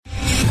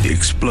The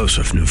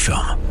explosive new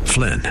film,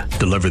 Flynn,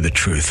 deliver the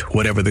truth,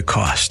 whatever the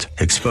cost,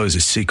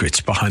 exposes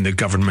secrets behind the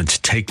government's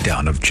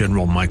takedown of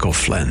General Michael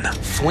Flynn.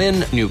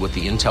 Flynn knew what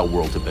the intel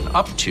world had been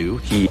up to.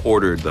 He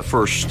ordered the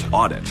first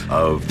audit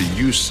of the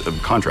use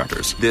of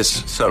contractors.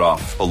 This set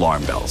off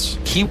alarm bells.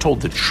 He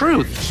told the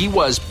truth. He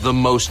was the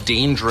most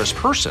dangerous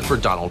person for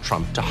Donald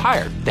Trump to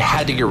hire. They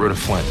had to get rid of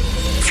Flynn.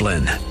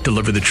 Flynn,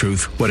 deliver the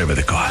truth, whatever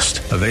the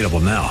cost. Available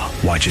now.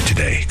 Watch it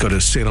today. Go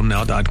to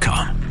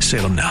salemnow.com.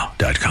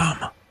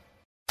 salemnow.com.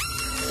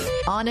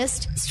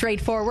 Honest,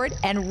 straightforward,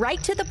 and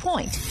right to the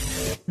point.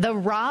 The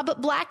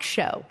Rob Black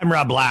Show. I'm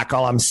Rob Black.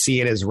 All I'm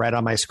seeing is red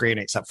on my screen,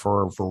 except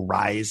for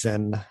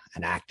Verizon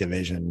and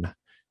Activision.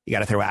 You got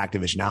to throw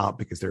Activision out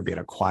because they're being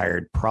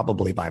acquired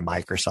probably by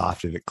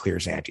Microsoft if it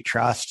clears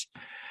antitrust.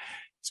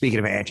 Speaking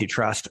of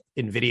antitrust,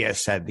 NVIDIA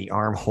said the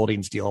ARM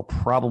Holdings deal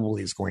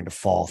probably is going to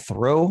fall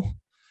through,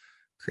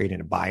 creating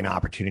a buying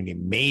opportunity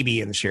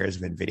maybe in the shares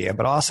of NVIDIA,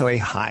 but also a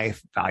high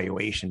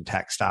valuation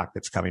tech stock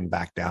that's coming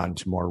back down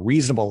to more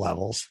reasonable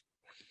levels.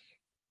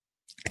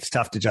 It's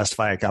tough to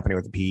justify a company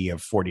with a PE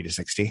of 40 to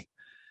 60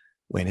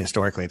 when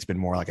historically it's been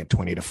more like a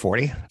 20 to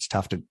 40. It's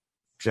tough to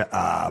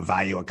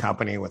value a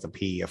company with a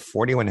PE of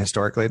 40 when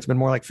historically it's been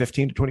more like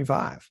 15 to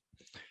 25.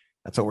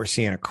 That's what we're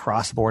seeing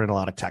across the board in a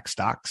lot of tech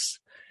stocks.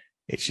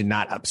 It should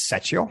not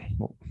upset you.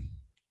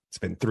 It's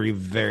been 3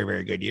 very,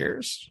 very good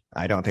years.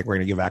 I don't think we're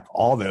going to give back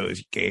all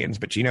those gains,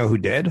 but you know who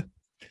did?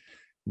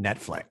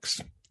 Netflix.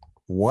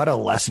 What a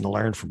lesson to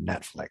learn from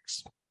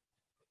Netflix.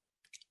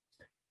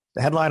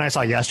 The headline I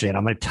saw yesterday, and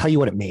I'm going to tell you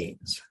what it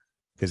means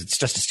because it's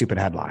just a stupid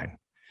headline.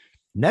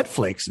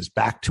 Netflix is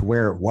back to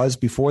where it was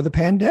before the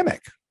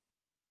pandemic.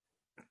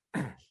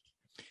 Do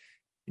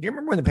you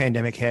remember when the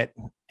pandemic hit?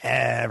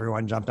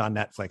 Everyone jumped on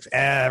Netflix.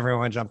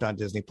 Everyone jumped on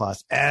Disney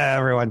Plus.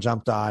 Everyone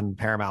jumped on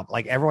Paramount.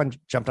 Like everyone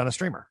jumped on a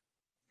streamer.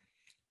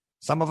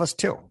 Some of us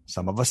 2,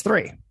 some of us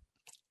 3.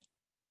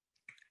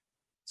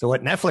 So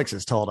what Netflix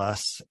has told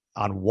us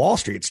on Wall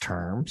Street's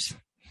terms,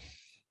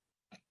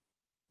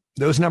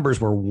 those numbers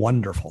were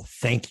wonderful.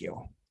 Thank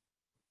you.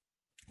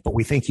 But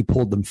we think you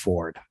pulled them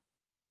forward.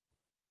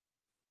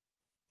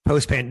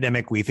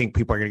 Post-pandemic, we think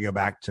people are going to go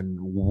back to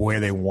where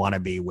they want to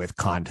be with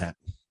content.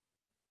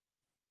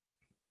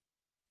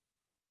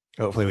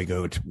 Hopefully we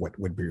go to what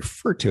would be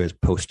referred to as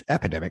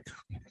post-epidemic.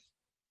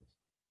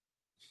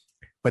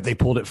 But they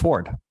pulled it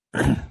forward.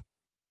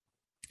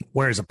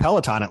 Whereas a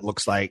Peloton, it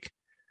looks like,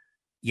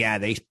 yeah,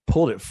 they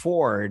pulled it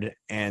forward.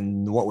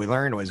 And what we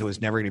learned was it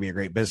was never going to be a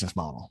great business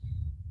model.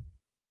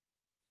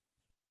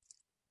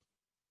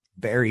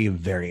 Very,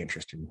 very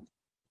interesting.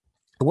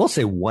 I will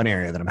say one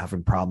area that I'm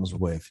having problems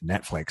with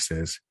Netflix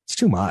is it's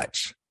too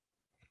much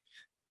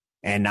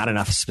and not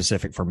enough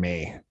specific for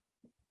me.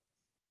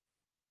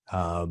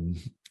 And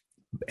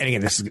again,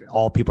 this is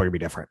all people are going to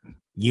be different.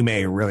 You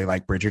may really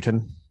like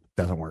Bridgerton.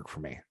 Doesn't work for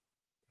me.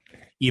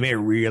 You may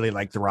really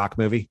like the Rock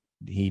movie.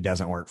 He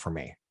doesn't work for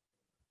me.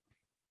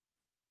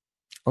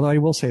 Although I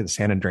will say the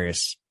San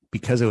Andreas,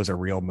 because it was a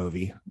real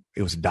movie,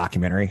 it was a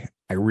documentary.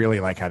 I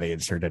really like how they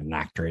inserted an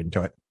actor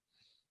into it.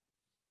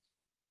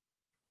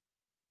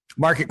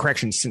 Market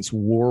corrections since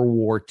World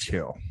War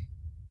II,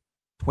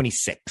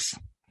 26.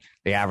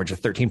 They average a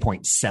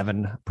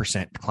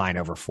 13.7% decline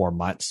over 4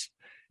 months.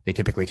 They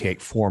typically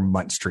take 4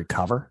 months to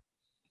recover.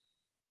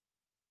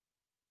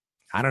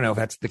 I don't know if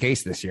that's the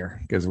case this year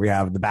because we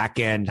have the back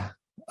end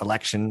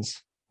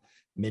elections,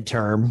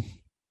 midterm.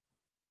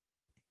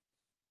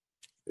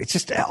 It's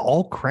just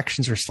all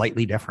corrections are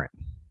slightly different.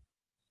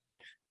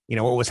 You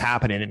know, what was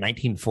happening in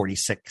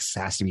 1946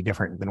 has to be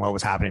different than what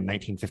was happening in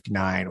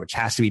 1959, which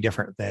has to be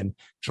different than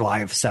July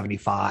of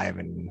 75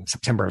 and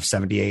September of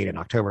 78 and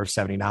October of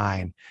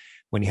 79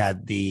 when you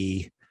had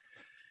the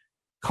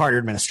Carter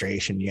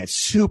administration. You had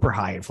super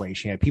high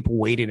inflation. You had people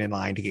waiting in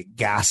line to get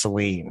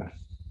gasoline.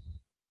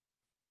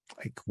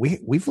 Like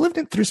we've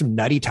lived through some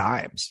nutty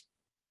times.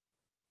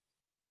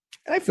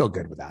 And I feel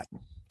good with that.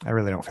 I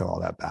really don't feel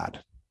all that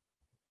bad.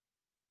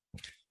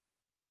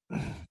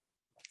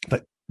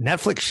 But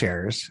Netflix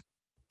shares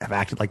have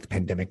acted like the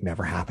pandemic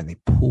never happened. They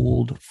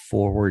pulled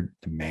forward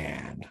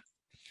demand.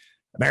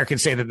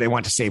 Americans say that they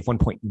want to save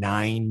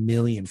 1.9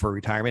 million for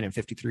retirement, and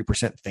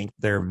 53% think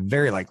they're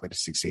very likely to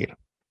succeed.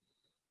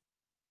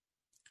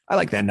 I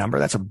like that number.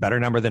 That's a better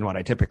number than what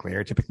I typically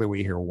hear. Typically,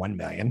 we hear 1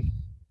 million.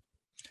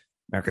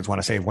 Americans want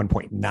to save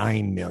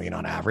 1.9 million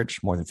on average.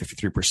 More than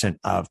 53%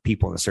 of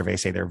people in the survey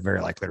say they're very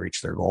likely to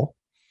reach their goal.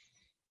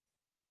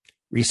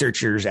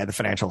 Researchers at the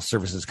financial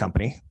services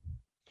company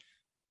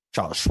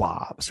Charles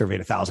Schwab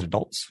surveyed 1,000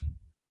 adults.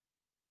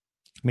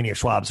 Many of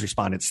Schwab's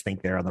respondents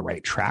think they're on the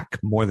right track.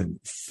 More than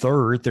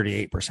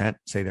 38%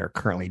 say they're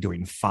currently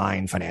doing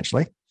fine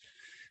financially,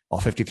 while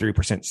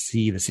 53%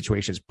 see the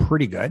situation is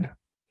pretty good.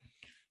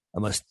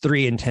 Almost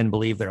 3 in 10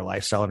 believe their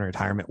lifestyle in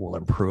retirement will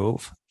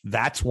improve.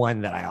 That's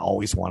one that I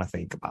always want to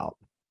think about.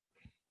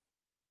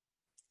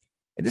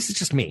 And this is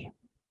just me.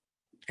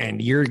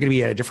 And you're going to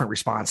be a different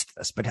response to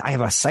this. But I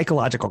have a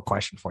psychological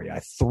question for you,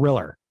 a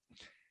thriller.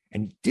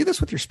 And do this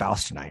with your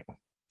spouse tonight. Do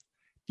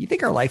you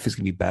think our life is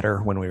going to be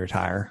better when we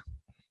retire?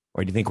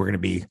 Or do you think we're going to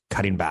be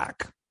cutting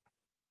back?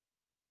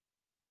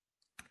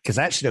 Because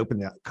that should open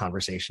the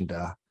conversation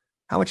to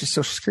how much is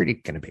Social Security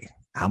going to be?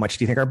 How much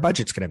do you think our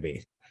budget's going to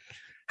be?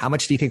 How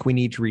much do you think we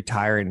need to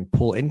retire and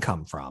pull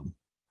income from?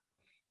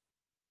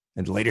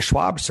 And the latest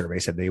Schwab survey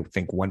said they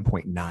think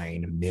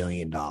 $1.9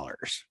 million.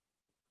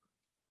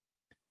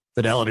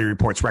 Fidelity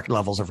reports record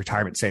levels of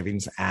retirement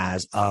savings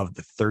as of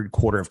the third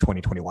quarter of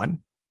 2021.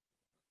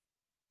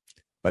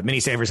 But many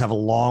savers have a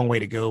long way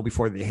to go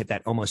before they hit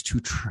that almost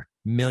 $2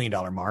 million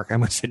mark. I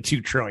almost said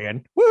 $2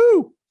 trillion.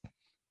 Woo!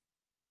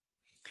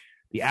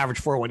 The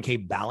average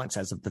 401k balance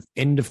as of the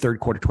end of third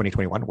quarter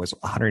 2021 was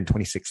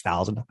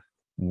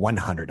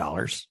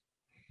 $126,100.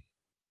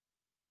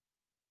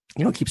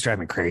 You know what keeps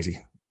driving me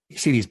crazy? You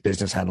see these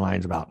business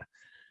headlines about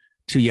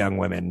two young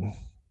women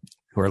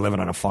who are living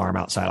on a farm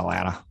outside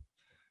Atlanta,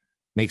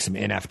 make some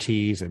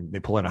NFTs, and they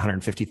pull in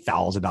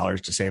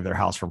 $150,000 to save their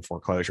house from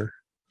foreclosure.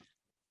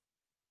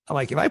 I'm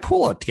like, if I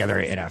pull together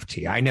an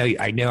NFT,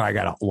 I know I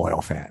got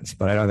loyal fans,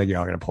 but I don't think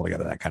y'all are going to pull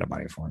together that kind of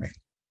money for me.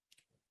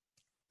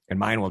 And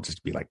mine will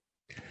just be like,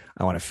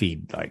 I want to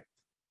feed like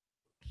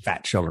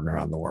fat children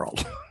around the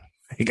world.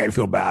 I think I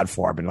feel bad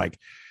for them. And like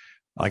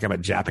I'm a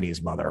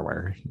Japanese mother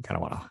where you kind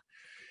of want to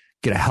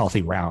get a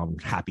healthy,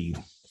 round, happy,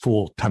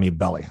 full tummy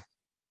belly.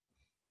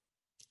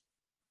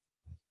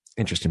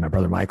 Interesting. My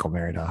brother Michael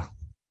married a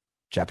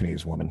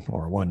Japanese woman,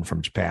 or one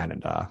from Japan,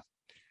 and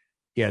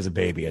he has a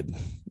baby, and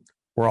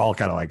we're all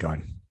kind of like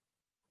going,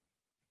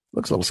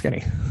 looks a little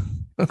skinny.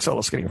 Looks a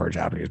little skinny for a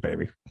Japanese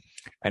baby.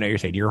 I know you're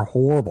saying you're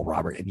horrible,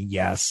 Robert. And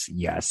yes,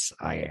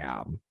 I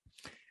am.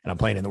 And I'm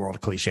playing in the world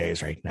of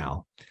cliches right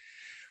now.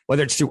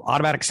 Whether it's through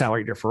automatic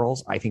salary deferrals,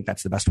 I think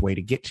that's the best way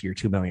to get to your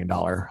 $2 million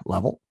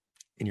level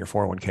in your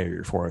 401k or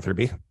your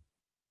 403b.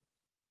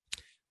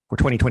 For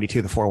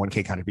 2022, the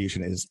 401k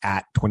contribution is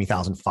at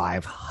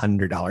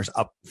 $20,500,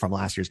 up from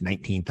last year's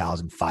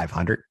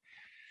 $19,500.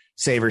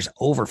 Savers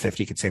over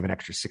 50 could save an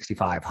extra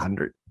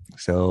 $6,500.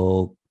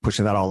 So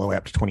pushing that all the way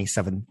up to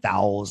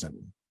 $27,000.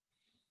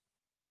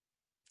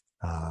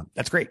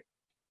 That's great.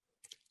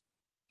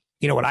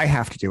 You know, what I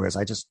have to do is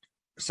I just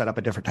set up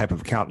a different type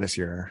of account this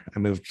year.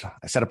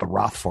 I set up a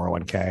Roth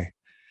 401k.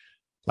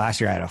 Last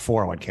year I had a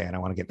 401k, and I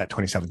want to get that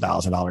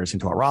 $27,000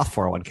 into a Roth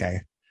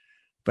 401k.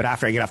 But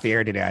after I get off the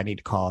air today, I need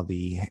to call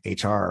the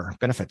HR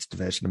benefits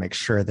division to make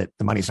sure that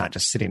the money's not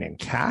just sitting in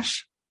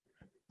cash,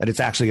 that it's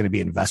actually going to be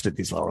invested at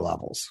these lower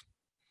levels.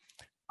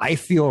 I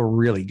feel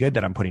really good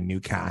that I'm putting new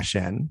cash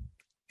in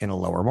a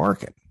lower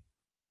market.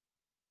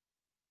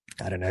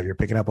 I don't know if you're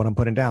picking up what I'm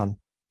putting down.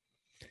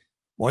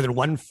 More than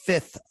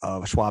 1/5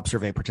 of Schwab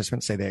survey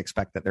participants say they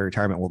expect that their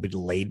retirement will be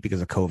delayed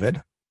because of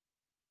COVID.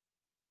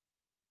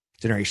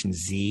 Generation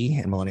Z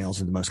and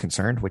millennials are the most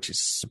concerned, which is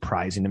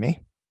surprising to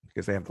me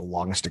because they have the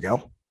longest to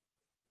go.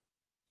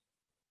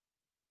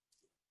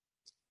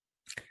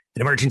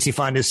 An emergency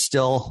fund is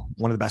still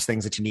one of the best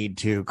things that you need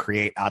to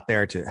create out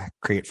there to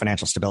create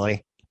financial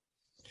stability.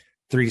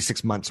 3 to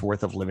 6 months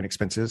worth of living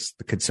expenses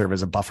that could serve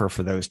as a buffer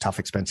for those tough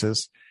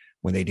expenses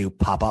when they do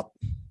pop up.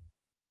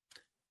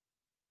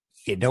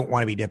 You don't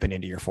want to be dipping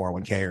into your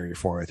 401k or your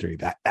 403.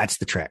 That's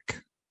the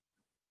trick.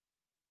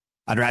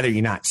 I'd rather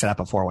you not set up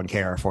a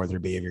 401k or a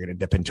 403b if you're going to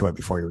dip into it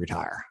before you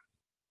retire.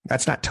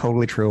 That's not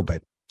totally true,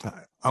 but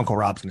Uncle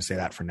Rob's going to say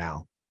that for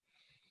now.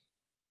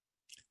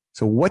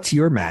 So what's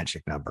your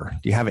magic number?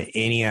 Do you have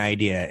any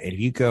idea? If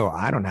you go,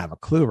 I don't have a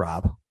clue,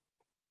 Rob,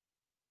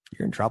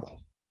 you're in trouble.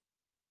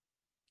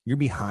 You're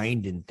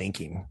behind in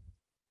thinking.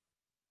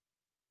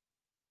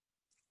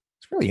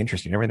 It's really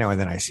interesting. Every now and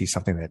then I see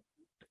something that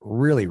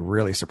really,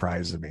 really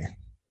surprises me.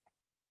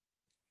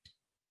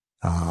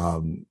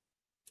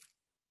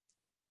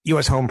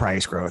 U.S. home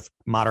price growth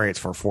moderates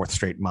for a fourth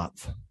straight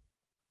month.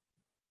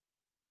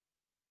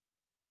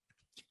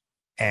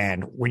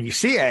 And when you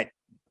see it,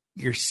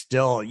 you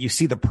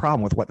see the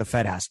problem with what the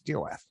Fed has to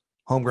deal with.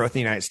 Home growth in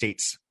the United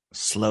States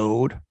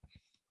slowed.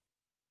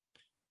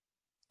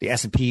 The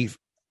S&P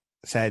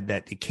said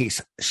that the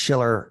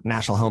Case-Shiller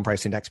National Home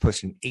Price Index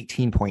posted an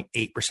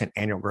 18.8%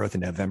 annual growth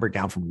in November,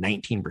 down from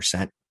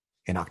 19%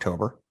 in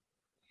October.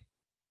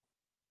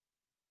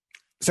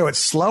 So it's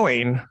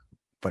slowing,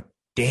 but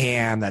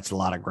damn, that's a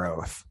lot of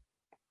growth.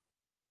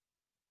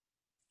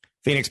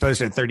 Phoenix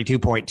posted a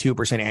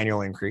 32.2%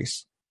 annual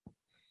increase.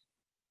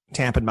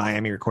 Tampa and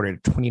Miami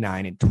recorded a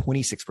 29 and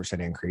 26%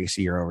 increase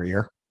year over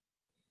year.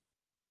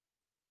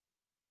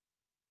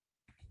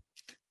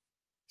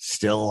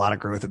 Still a lot of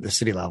growth at the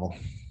city level.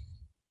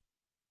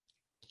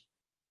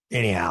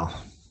 Anyhow,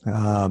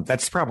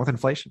 that's the problem with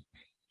inflation.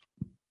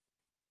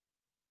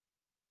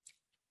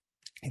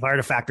 If I were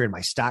to factor in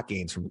my stock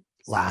gains from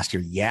last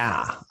year,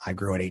 yeah, I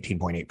grew at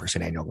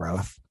 18.8% annual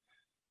growth.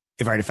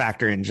 If I were to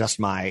factor in just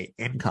my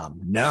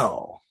income,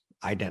 no,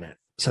 I didn't.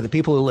 So the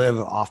people who live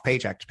off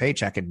paycheck to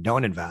paycheck and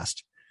don't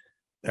invest,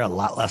 they're a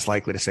lot less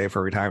likely to save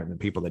for retirement than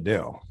people that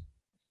do,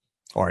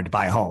 or to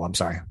buy a home. I'm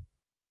sorry.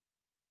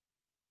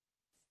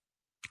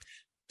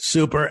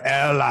 Super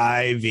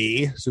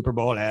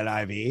Bowl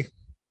LIV.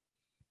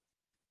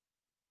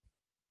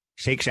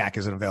 Shake Shack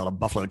is unveiled a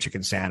buffalo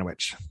chicken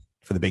sandwich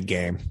for the big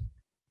game.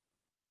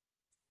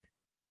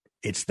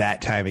 it's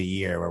that time of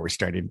year where we're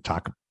starting to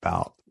talk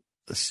about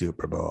the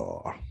Super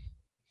Bowl.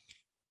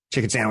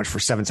 Chicken sandwich for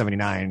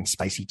 $7.79,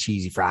 spicy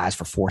cheesy fries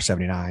for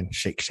 $4.79,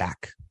 Shake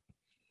Shack.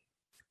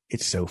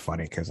 It's so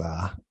funny because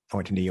I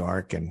went to New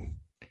York and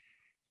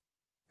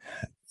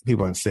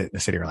people in the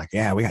city are like,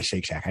 yeah, we got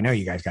Shake Shack. I know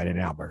you guys got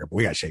In-N-Out Burger, but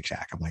we got Shake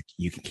Shack. I'm like,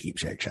 you can keep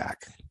Shake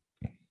Shack.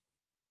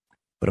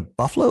 But a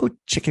buffalo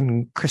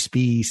chicken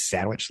crispy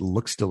sandwich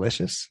looks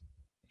delicious.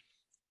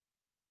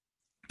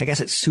 I guess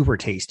it's super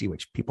tasty,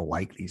 which people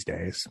like these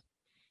days,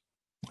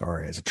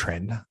 or as a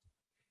trend.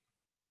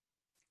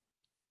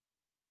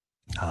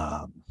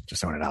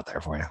 Just throwing it out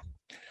there for you.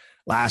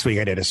 Last week,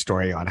 I did a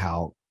story on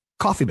how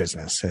coffee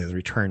business has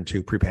returned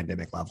to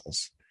pre-pandemic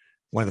levels.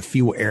 One of the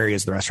few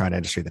areas of the restaurant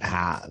industry that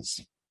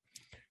has.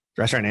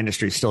 The restaurant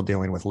industry is still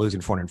dealing with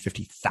losing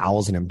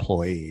 450,000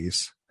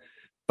 employees,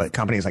 but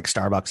companies like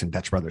Starbucks and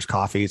Dutch Brothers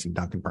Coffees and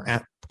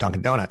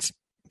Dunkin' Donuts,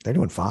 they're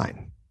doing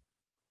fine.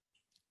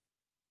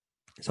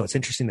 So it's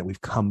interesting that we've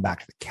come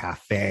back to the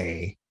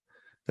cafe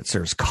that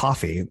serves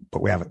coffee,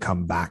 but we haven't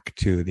come back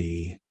to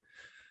the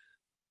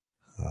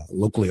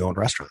locally owned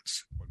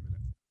restaurants.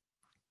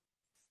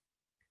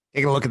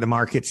 Taking a look at the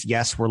markets,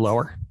 yes, we're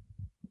lower.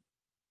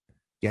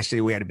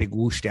 Yesterday, we had a big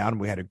whoosh down.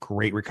 We had a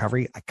great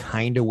recovery. I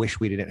kind of wish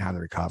we didn't have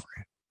the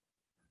recovery.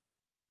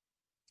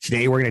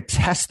 Today, we're going to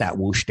test that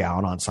whoosh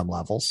down on some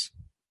levels.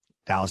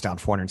 Dow's down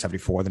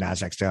 474. The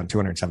Nasdaq's down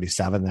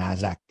 277.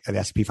 The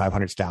S&P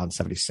 500's down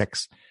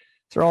 76.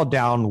 So they're all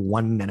down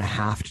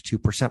 1.5% to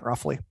 2%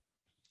 roughly.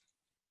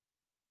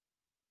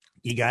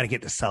 You got to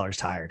get the sellers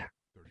tired.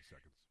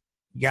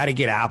 You got to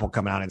get Apple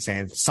coming out and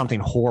saying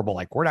something horrible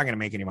like, we're not going to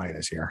make any money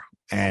this year.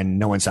 And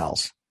no one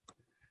sells.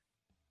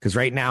 Because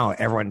right now,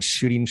 everyone's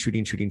shooting,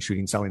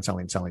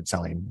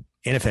 selling.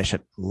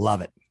 Inefficient.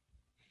 Love it.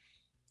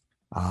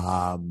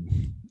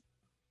 I'm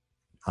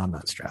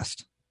not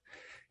stressed.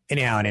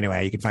 Anyhow and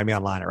anyway, you can find me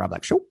online at Rob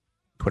Black Show,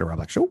 Twitter Rob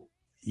Black Show,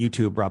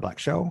 YouTube Rob Black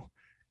Show.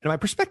 And my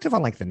perspective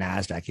on like the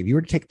NASDAQ, if you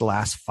were to take the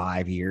last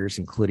 5 years,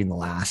 including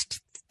the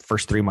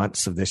first 3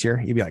 months of this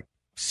year, you'd be like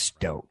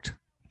stoked.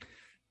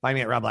 Find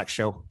me at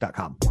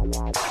robblackshow.com.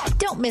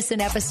 Don't miss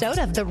an episode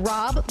of The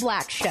Rob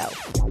Black Show.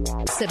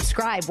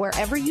 Subscribe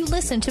wherever you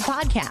listen to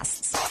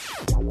podcasts.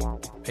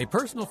 A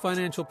personal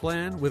financial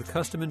plan with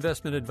custom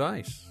investment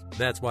advice.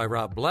 That's why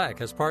Rob Black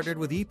has partnered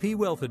with EP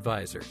Wealth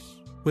Advisors.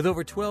 With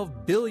over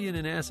 $12 billion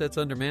in assets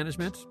under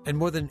management and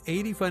more than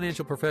 80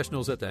 financial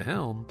professionals at the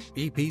helm,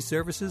 EP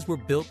services were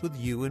built with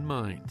you in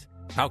mind.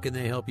 How can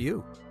they help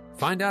you?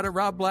 Find out at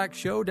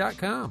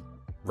robblackshow.com.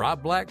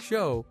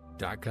 robblackshow.com.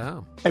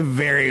 I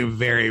very,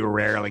 very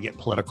rarely get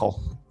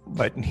political,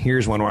 but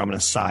here's one where I'm going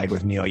to side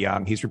with Neil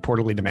Young. He's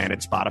reportedly demanded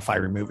Spotify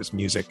remove his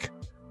music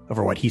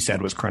over what he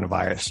said was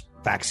coronavirus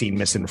vaccine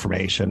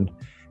misinformation,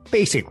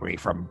 basically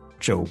from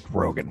Joe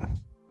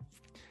Rogan.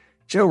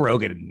 Joe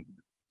Rogan,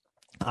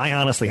 I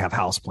honestly have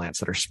houseplants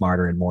that are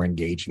smarter and more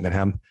engaging than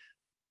him.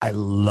 I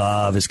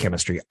love his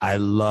chemistry. I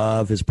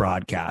love his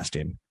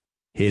broadcasting.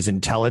 His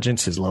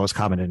intelligence, his lowest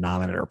common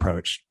denominator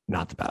approach,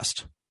 not the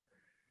best.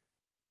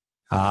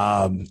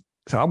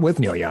 So I'm with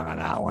Neil Young on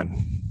that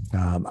one.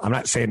 I'm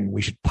not saying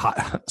we should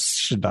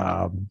strike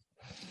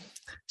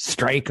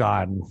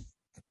on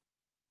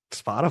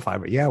Spotify,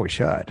 but yeah, we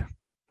should.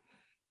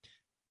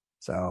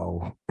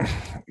 So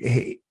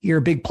you're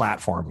a big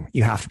platform.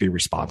 You have to be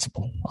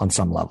responsible on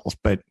some levels,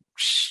 but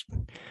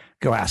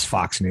go ask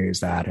Fox News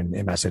that and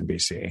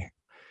MSNBC.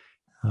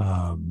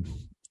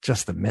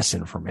 Just the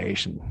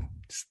misinformation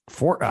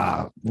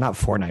not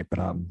Fortnite, but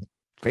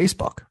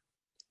Facebook.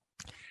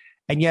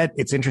 And yet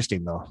it's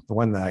interesting though. The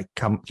one that I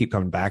keep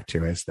coming back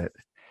to is that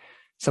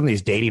some of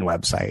these dating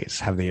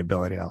websites have the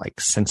ability to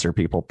like censor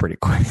people pretty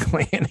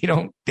quickly, and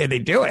they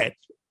do it.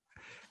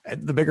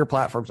 And the bigger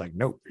platforms like,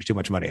 nope, there's too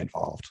much money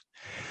involved.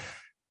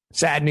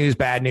 Sad news,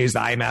 bad news. The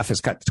IMF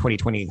has cut the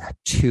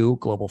 2022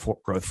 global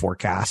growth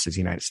forecast as the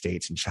United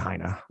States and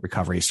China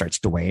recovery starts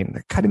to wane.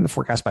 They're cutting the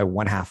forecast by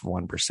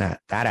 0.5%.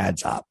 That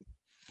adds up.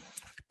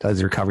 Does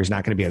the recovery is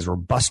not going to be as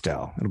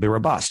robusto. It'll be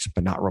robust,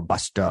 but not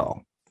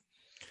robusto.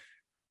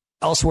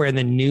 Elsewhere in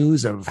the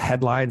news of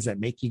headlines that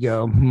make you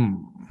go,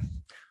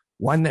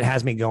 one that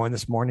has me going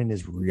this morning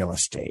is real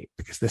estate,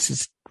 because this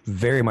is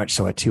very much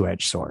so a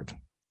two-edged sword.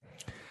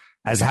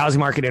 As the housing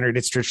market entered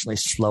its traditionally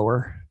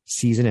slower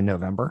season in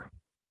November,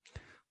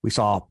 we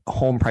saw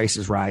home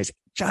prices rise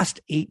just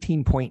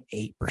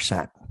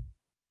 18.8%,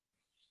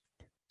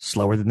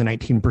 slower than the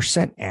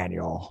 19%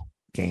 annual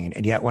gain.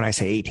 And yet when I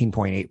say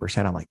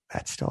 18.8%, I'm like,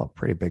 that's still a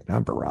pretty big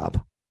number,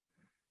 Rob.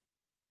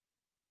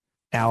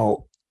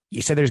 Now,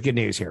 you said there's good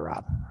news here,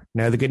 Rob.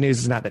 No, the good news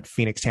is not that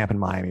Phoenix, Tampa, and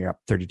Miami are up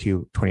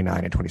 32,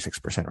 29, and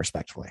 26%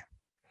 respectively.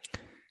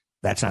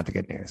 That's not the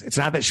good news. It's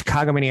not that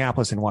Chicago,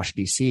 Minneapolis, and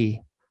Washington, D.C.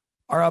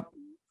 are up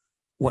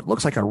what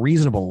looks like a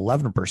reasonable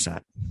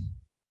 11%.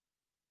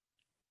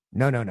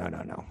 No.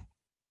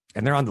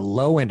 And they're on the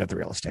low end of the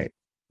real estate.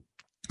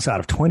 So out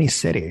of 20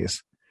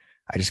 cities,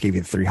 I just gave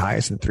you the 3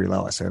 highest and 3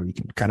 lowest. So you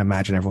can kind of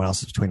imagine everyone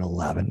else is between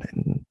 11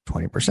 and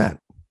 20%.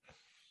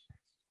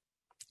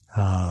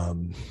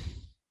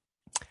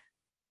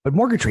 But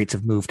mortgage rates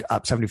have moved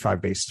up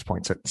 75 basis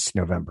points since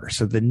November.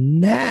 So the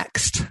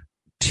next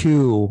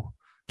two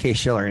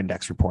Case-Shiller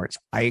index reports,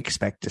 I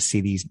expect to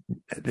see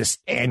this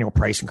annual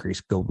price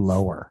increase go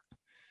lower.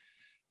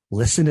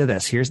 Listen to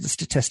this. Here's the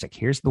statistic.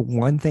 Here's the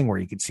one thing where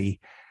you can see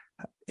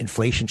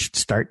inflation should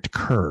start to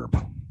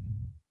curb.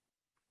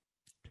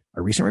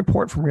 A recent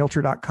report from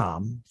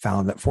Realtor.com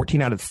found that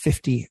 14 out of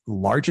 50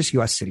 largest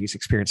U.S. cities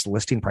experienced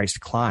listing price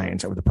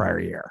declines over the prior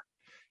year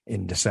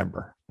in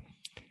December.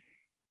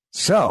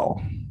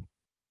 So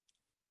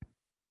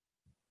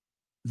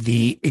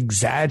the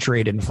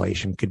exaggerated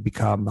inflation could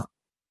become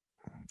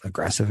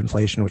aggressive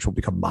inflation, which will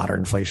become moderate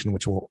inflation,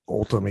 which will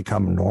ultimately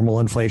become normal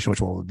inflation,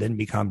 which will then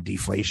become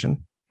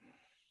deflation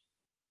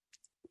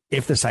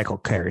if the cycle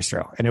carries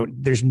through.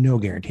 And there's no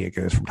guarantee it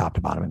goes from top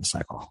to bottom in the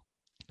cycle.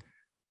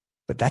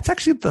 But that's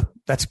actually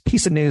that's a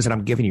piece of news that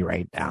I'm giving you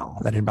right now,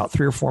 that in about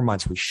 3 or 4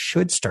 months, we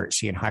should start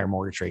seeing higher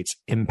mortgage rates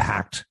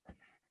impact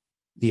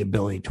the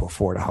ability to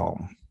afford a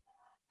home.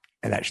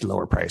 And that should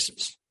lower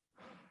prices.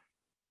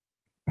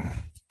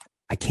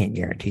 I can't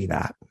guarantee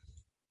that.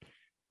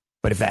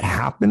 But if that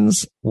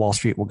happens, Wall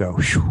Street will go,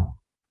 whew,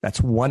 that's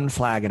one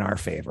flag in our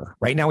favor.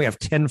 Right now, we have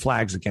 10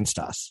 flags against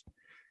us.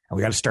 And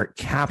we got to start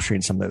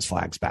capturing some of those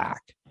flags back.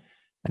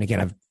 And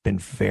again, I've been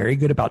very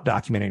good about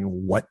documenting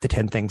what the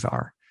 10 things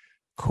are.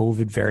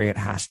 COVID variant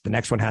the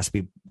next one has to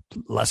be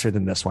lesser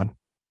than this one.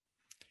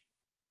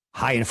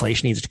 High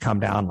inflation needs to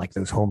come down, like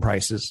those home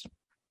prices.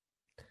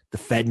 The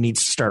Fed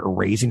needs to start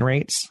raising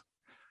rates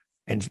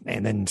and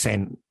then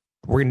saying,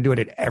 we're going to do it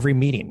at every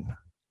meeting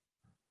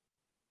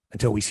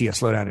until we see a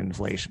slowdown in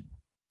inflation.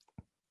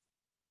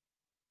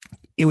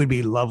 It would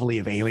be lovely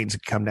if aliens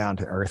could come down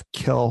to Earth,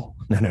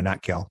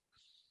 not kill.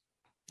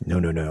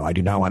 No. I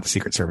do not want the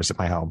Secret Service at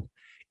my home.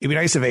 It'd be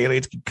nice if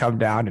aliens could come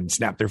down and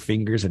snap their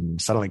fingers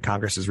and suddenly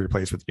Congress is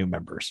replaced with new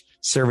members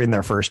serving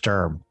their first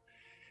term.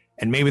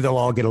 And maybe they'll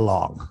all get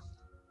along.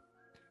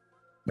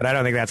 But I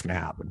don't think that's going to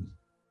happen.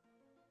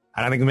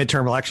 I don't think the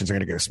midterm elections are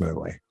going to go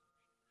smoothly.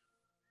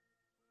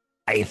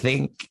 I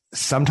think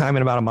sometime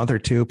in about a month or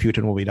two,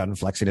 Putin will be done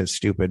flexing his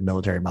stupid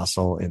military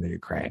muscle in the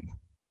Ukraine.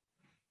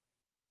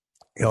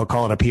 He'll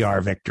call it a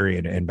PR victory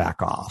and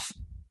back off,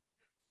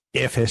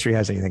 if history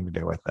has anything to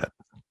do with it.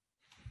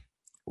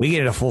 We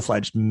get a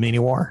full-fledged mini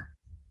war.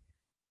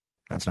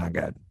 That's not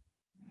good.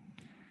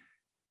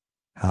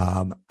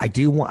 I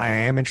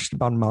am interested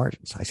about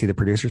margins. I see the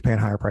producers paying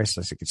higher prices.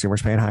 I see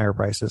consumers paying higher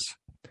prices.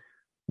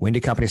 When do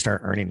companies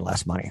start earning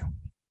less money?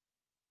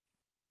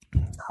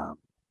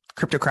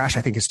 Crypto crash,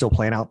 I think, is still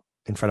playing out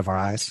in front of our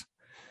eyes.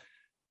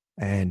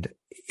 And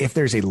if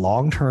there's a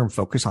long-term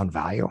focus on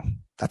value,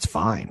 that's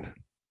fine.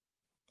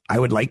 I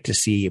would like to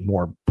see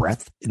more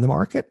breadth in the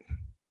market.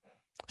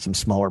 Some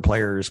smaller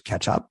players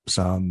catch up,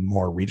 some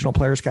more regional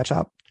players catch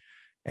up,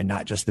 and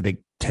not just the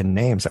big 10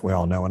 names that we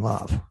all know and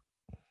love.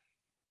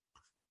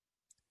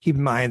 Keep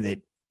in mind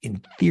that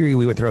in theory,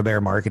 we would throw a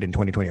bear market in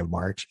 2020 of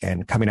March,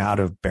 and coming out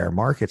of bear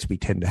markets, we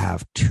tend to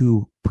have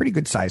two pretty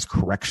good sized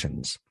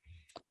corrections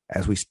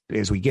as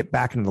we get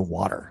back into the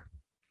water.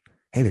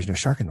 Hey, there's no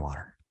shark in the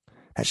water.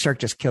 That shark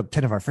just killed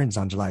 10 of our friends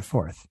on July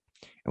 4th.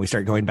 And we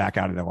start going back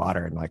out in the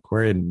water and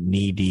we're in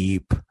knee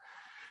deep.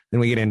 Then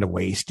we get into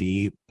waist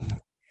deep.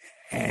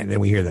 And then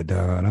we hear the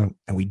dun,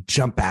 and we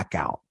jump back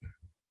out.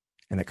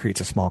 And that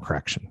creates a small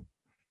correction.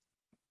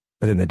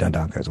 But then the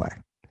dun goes away.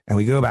 And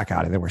we go back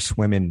out, and then we're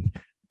swimming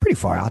pretty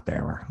far out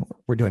there.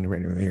 We're doing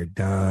here,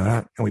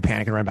 and we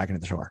panic and run back into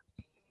the shore.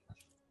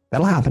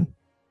 That'll happen.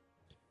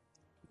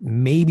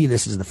 Maybe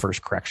this is the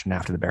first correction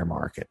after the bear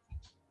market.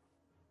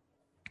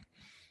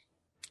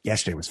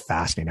 Yesterday was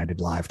fascinating. I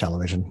did live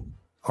television,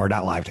 or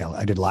not live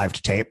television. I did live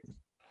to tape.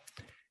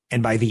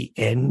 And by the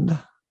end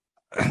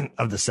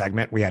of the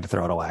segment, we had to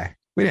throw it away.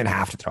 We didn't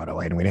have to throw it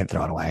away, and we didn't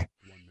throw it away.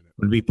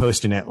 We'll be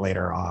posting it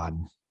later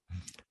on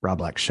Rob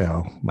Black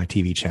Show, my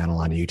TV channel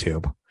on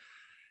YouTube.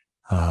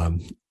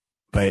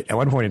 But at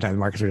one point in time, the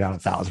markets were down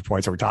 1,000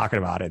 points. And we're talking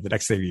about it. The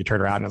next thing you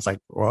turn around and it's like,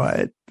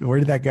 what? Where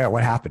did that go?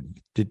 What happened?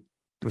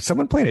 Was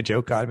someone playing a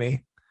joke on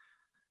me?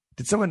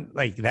 Did someone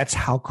that's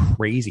how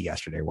crazy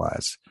yesterday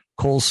was.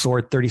 Kohl's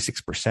soared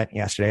 36%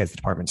 yesterday as the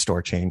department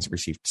store chains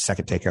received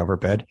second takeover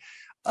bid.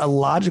 A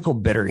logical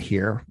bidder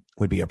here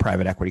would be a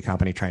private equity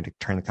company trying to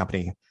turn the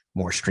company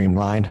more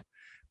streamlined.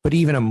 But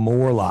even a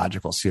more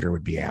logical suitor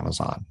would be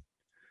Amazon.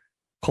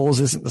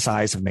 Kohl's isn't the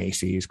size of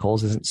Macy's.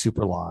 Kohl's isn't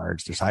super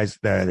large.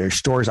 Their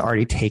stores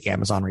already take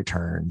Amazon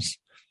returns.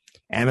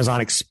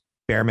 Amazon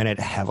experimented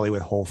heavily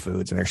with Whole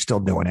Foods, and they're still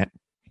doing it.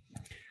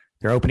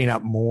 They're opening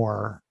up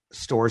more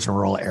stores in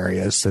rural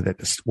areas so that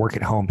work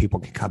at home people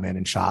can come in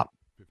and shop.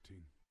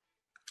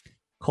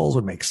 Kohl's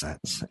would make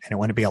sense, and it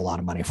wouldn't be a lot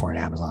of money for an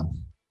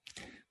Amazon.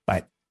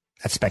 But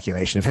that's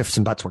speculation. If ifs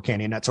and buts were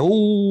candy and nuts,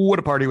 what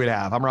a party we'd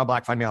have. I'm Rob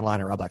Black. Find me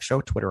online at Rob Black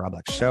Show, Twitter, Rob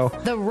Black Show.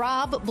 The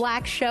Rob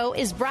Black Show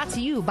is brought to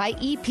you by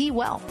EP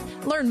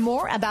Wealth. Learn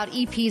more about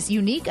EP's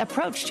unique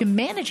approach to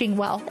managing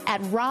wealth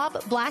at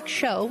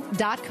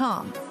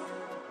robblackshow.com.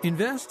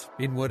 Invest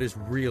in what is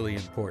really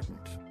important.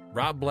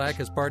 Rob Black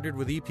has partnered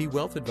with EP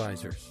Wealth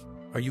Advisors.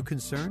 Are you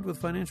concerned with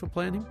financial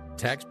planning,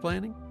 tax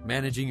planning,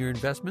 managing your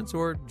investments,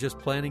 or just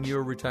planning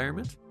your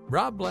retirement?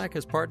 Rob Black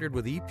has partnered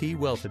with EP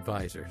Wealth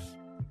Advisors.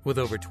 With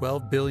over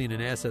 $12 billion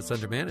in assets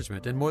under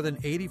management and more than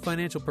 80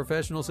 financial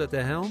professionals at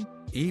the helm,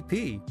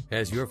 EP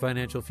has your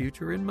financial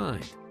future in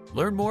mind.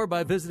 Learn more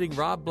by visiting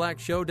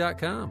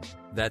robblackshow.com.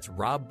 That's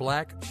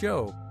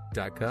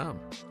robblackshow.com.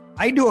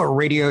 I do a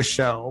radio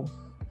show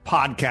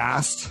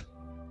podcast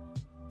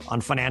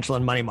on financial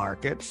and money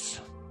markets,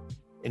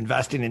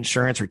 investing,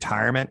 insurance,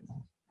 retirement,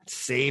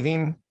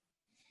 saving,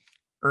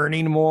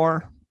 earning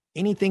more,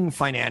 anything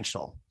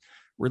financial,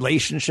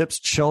 relationships,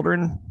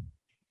 children,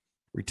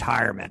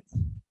 retirement,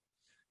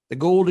 the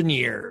golden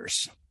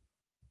years,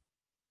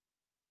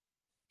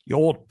 the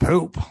old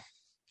poop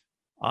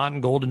on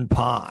Golden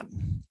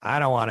Pond. I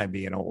don't want to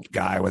be an old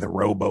guy with a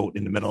rowboat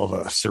in the middle of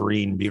a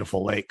serene,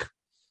 beautiful lake.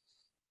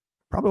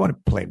 Probably want to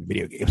play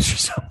video games or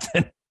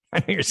something. I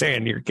know you're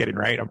saying you're kidding,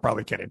 right? I'm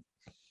probably kidding.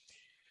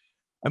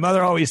 My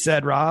mother always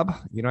said, Rob,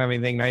 you don't have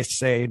anything nice to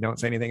say, don't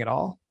say anything at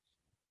all.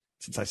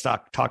 Since I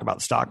talk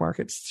about stock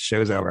markets, the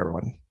show's over,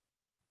 everyone.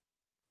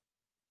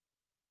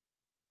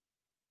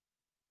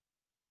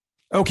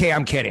 Okay,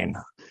 I'm kidding,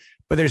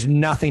 but there's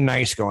nothing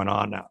nice going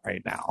on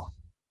right now.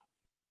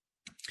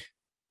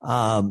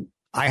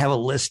 I have a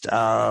list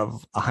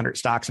of 100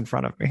 stocks in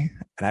front of me,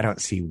 and I don't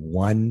see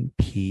one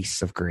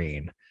piece of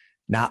green.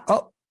 Now,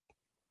 oh,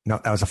 no,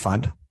 that was a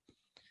fund.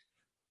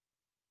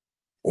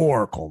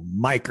 Oracle,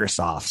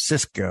 Microsoft,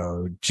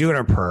 Cisco,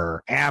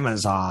 Juniper,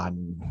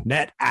 Amazon,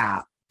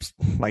 NetApp,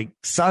 like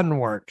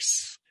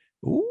Sunworks.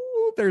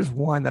 Ooh, there's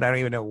one that I don't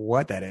even know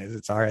what that is.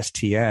 It's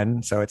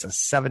RSTN. So it's a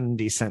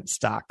 70-cent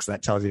stock. So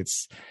that tells you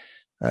it's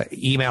an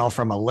email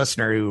from a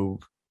listener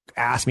who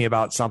asked me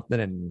about something,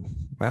 and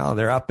well,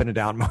 they're up in a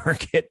down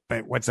market,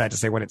 but what's that to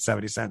say when it's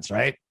 70 cents,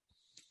 right?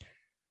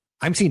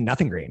 I'm seeing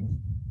nothing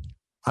green.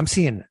 I'm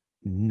seeing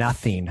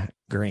nothing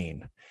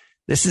green.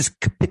 This is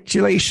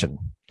capitulation.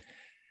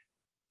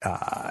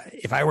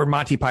 If I were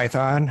Monty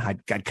Python,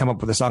 I'd come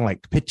up with a song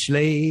like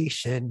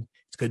capitulation.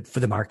 It's good for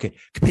the market.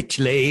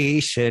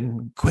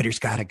 Capitulation. Quitters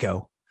gotta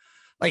go.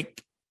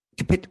 Like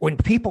when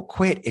people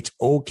quit, it's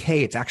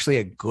okay. It's actually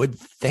a good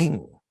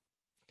thing.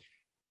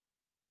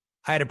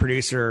 I had a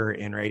producer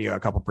in radio,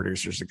 a couple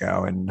producers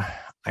ago, and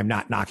I'm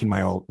not knocking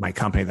my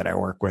company that I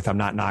work with. I'm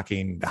not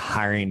knocking the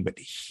hiring, but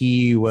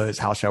he was,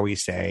 how shall we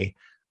say,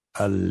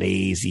 a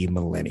lazy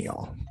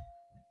millennial,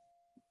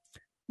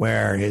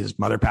 where his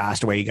mother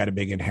passed away. He got a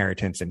big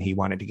inheritance and he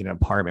wanted to get an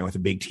apartment with a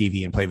big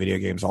TV and play video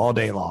games all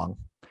day long.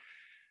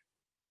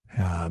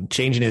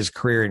 Changing his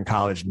career in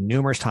college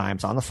numerous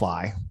times on the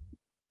fly,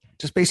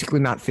 just basically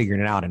not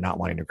figuring it out and not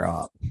wanting to grow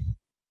up.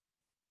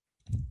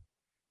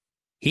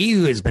 He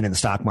has been in the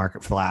stock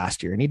market for the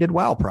last year, and he did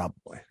well,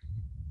 probably,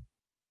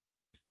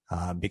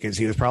 because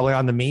he was probably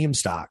on the meme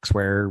stocks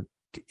where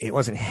it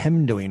wasn't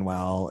him doing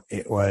well.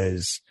 It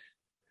wasn't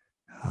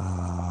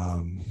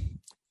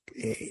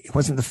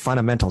the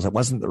fundamentals. It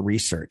wasn't the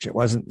research. It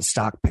wasn't the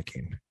stock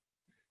picking.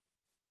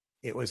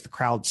 It was the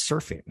crowd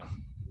surfing.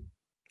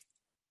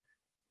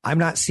 I'm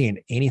not seeing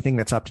anything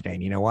that's up today.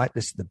 And you know what?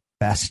 This is the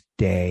best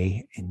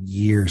day in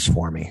years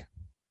for me.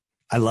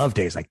 I love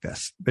days like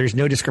this. There's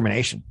no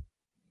discrimination.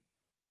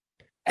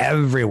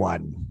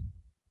 Everyone,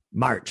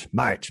 March,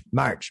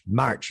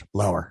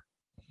 lower.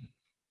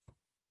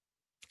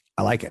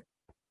 I like it.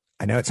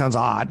 I know it sounds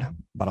odd,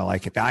 but I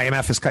like it. The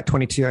IMF has cut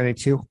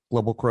 2022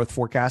 global growth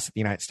forecast in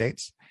the United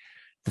States.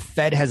 The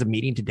Fed has a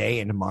meeting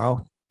today and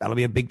tomorrow. That'll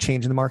be a big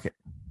change in the market.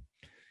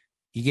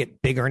 You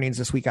get big earnings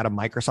this week out of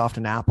Microsoft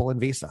and Apple and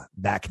Visa.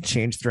 That can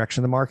change the direction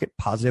of the market,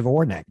 positive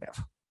or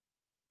negative.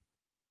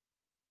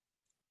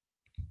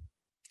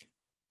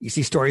 You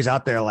see stories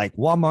out there like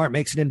Walmart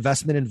makes an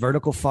investment in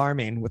vertical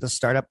farming with a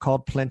startup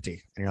called Plenty.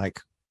 And you're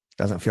like,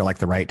 doesn't feel like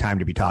the right time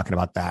to be talking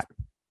about that.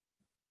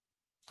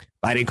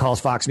 Biden calls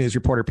Fox News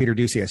reporter Peter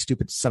Doocy a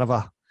stupid son of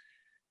a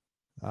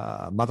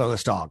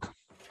motherless dog.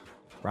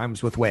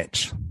 Rhymes with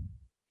witch.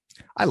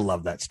 I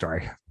love that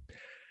story.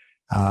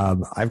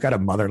 I've got a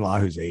mother-in-law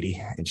who's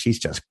 80, and she's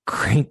just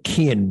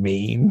cranky and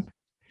mean.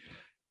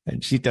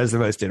 And she does the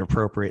most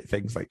inappropriate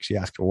things. Like she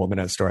asked a woman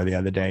at a store the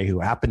other day who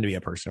happened to be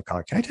a person of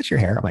color, can I touch your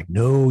hair? I'm like,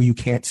 no, you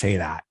can't say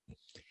that.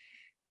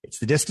 It's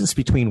the distance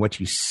between what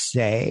you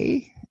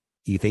say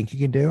you think you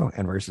can do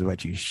and versus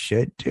what you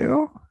should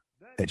do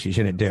that you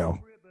shouldn't do.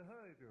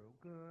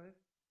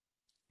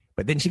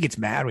 But then she gets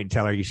mad when you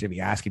tell her you shouldn't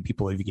be asking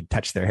people if you can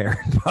touch their hair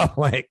in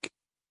public.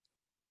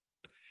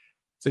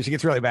 So she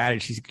gets really mad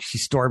and she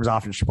storms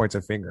off and she points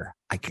her finger.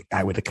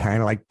 I would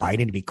kind of like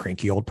Biden to be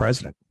cranky old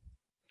president.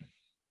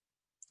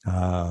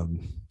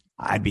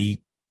 I'd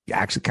be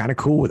actually kind of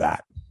cool with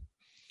that.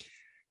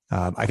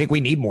 I think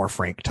we need more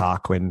frank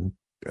talk when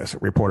a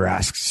reporter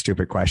asks a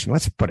stupid question.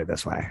 Let's put it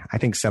this way. I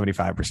think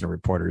 75% of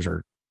reporters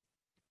are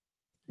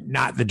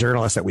not the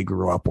journalists that we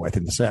grew up with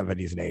in the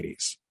 70s and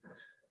 80s.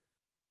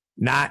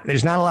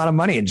 There's not a lot of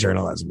money in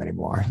journalism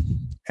anymore.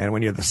 And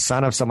when you're the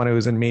son of someone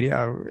who's in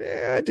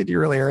media, did you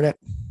really earn it?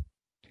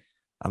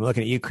 I'm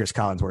looking at you, Chris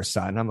Collinsworth's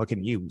son. I'm looking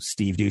at you,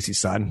 Steve Doocy's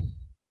son.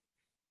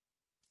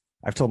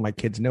 I've told my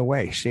kids, no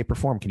way, shape or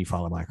form can you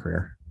follow my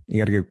career. You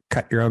got to go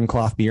cut your own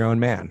cloth, be your own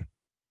man.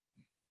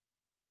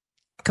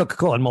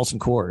 Coca-Cola and Molson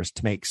Coors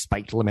to make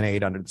spiked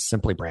lemonade under the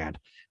Simply brand.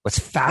 What's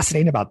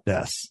fascinating about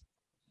this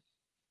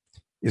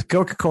is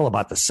Coca-Cola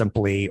bought the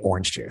Simply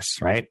orange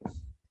juice, right?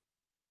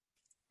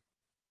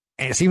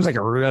 And it seems like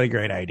a really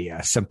great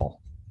idea.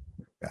 Simple.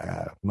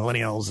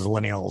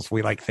 Millennials,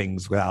 we like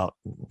things without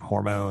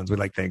hormones. We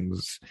like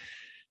things.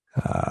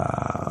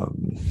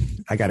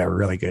 I got a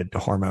really good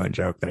hormone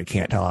joke that I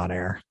can't tell on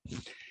air,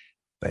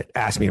 but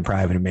ask me in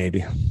private and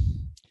maybe.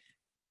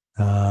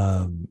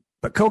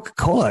 But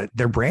Coca-Cola,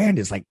 their brand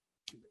is like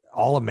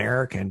all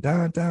American.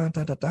 Da, da,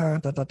 da, da, da,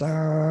 da, da,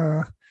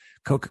 da.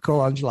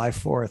 Coca-Cola on July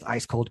 4th,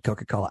 ice cold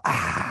Coca-Cola.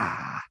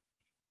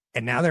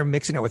 And now they're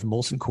mixing it with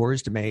Molson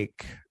Coors to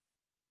make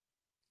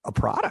a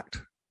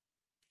product.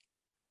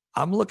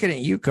 I'm looking at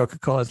you,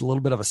 Coca-Cola, as a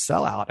little bit of a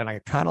sellout, and I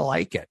kind of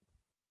like it.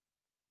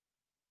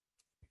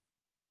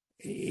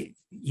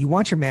 You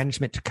want your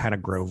management to kind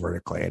of grow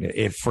vertically. And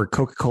if for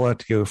Coca-Cola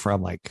to go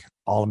from like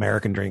all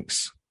American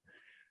drinks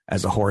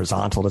as a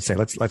horizontal to say,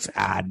 let's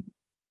add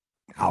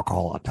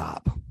alcohol on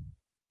top,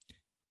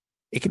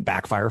 it could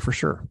backfire for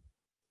sure.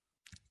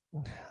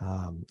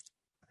 The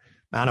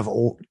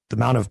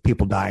amount of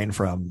people dying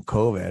from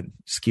COVID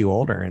skew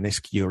older, and they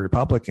skew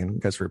Republican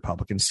because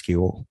Republicans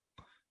skew.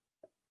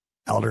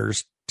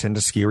 Elders tend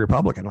to skew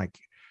Republican. Like,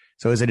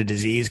 so is it a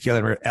disease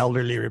killing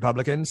elderly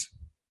Republicans?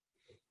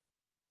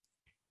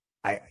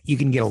 You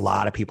can get a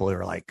lot of people who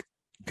are like,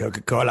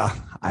 Coca-Cola,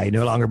 I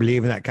no longer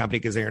believe in that company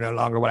because they're no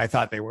longer what I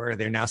thought they were.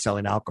 They're now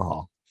selling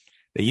alcohol.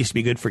 They used to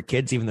be good for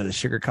kids, even though the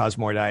sugar caused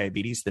more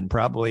diabetes than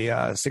probably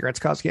cigarettes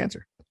cause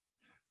cancer.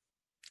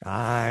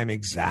 I'm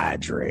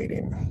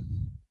exaggerating.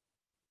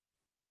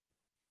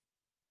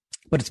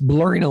 But it's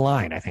blurring a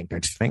line, I think,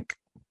 don't you think?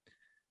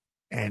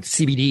 And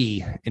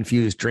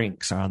CBD-infused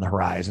drinks are on the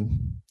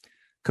horizon.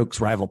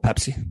 Coke's rival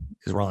Pepsi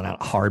is rolling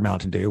out hard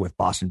Mountain Dew with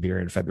Boston beer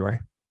in February.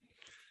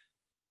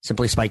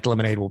 Simply Spiked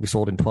Lemonade will be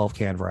sold in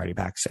 12-can variety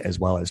packs as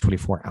well as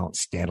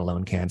 24-ounce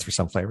standalone cans for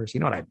some flavors. You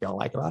know what I don't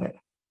like about it?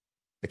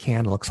 The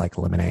can looks like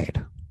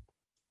lemonade.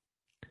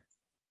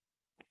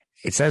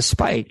 It says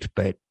spiked,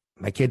 but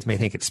my kids may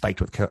think it's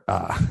spiked with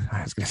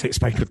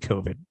spiked with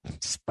COVID,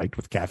 spiked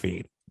with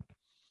caffeine.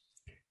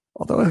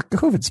 Although a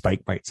COVID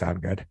spike might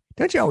sound good.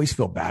 Don't you always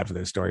feel bad for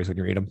those stories when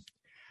you read them?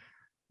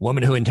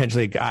 Woman who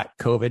intentionally got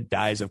COVID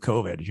dies of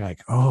COVID. You're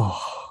like,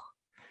 oh,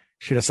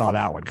 should have saw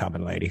that one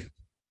coming, lady.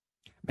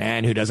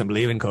 Man who doesn't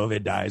believe in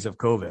COVID dies of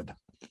COVID.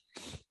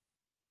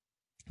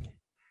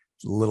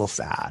 It's a little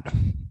sad,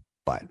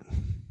 but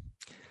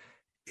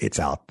it's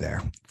out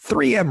there.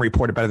 3M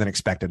reported better than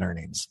expected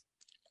earnings.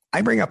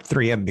 I bring up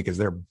 3M because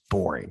they're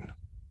boring.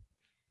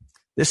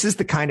 This is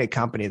the kind of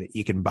company that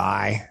you can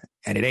buy,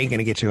 and it ain't going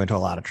to get you into a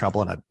lot of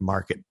trouble in a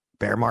market,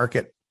 bear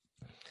market,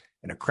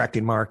 in a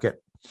correcting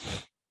market,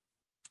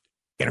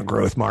 in a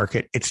growth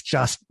market. It's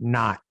just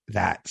not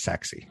that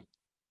sexy.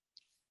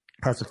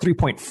 It's a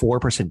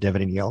 3.4%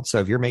 dividend yield. So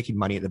if you're making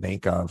money at the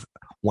bank of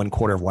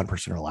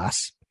 0.25% or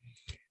less,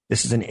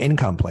 this is an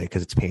income play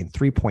because it's paying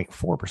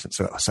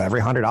 3.4%. So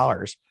every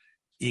 $100,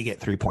 you get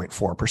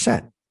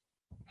 3.4%.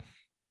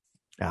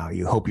 Now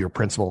you hope your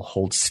principal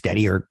holds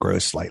steady or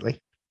grows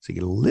slightly. So you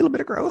get a little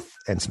bit of growth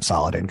and some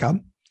solid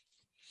income.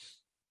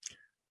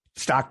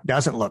 Stock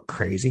doesn't look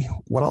crazy.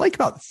 What I like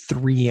about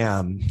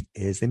 3M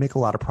is they make a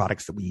lot of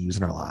products that we use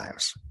in our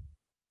lives.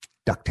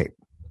 Duct tape.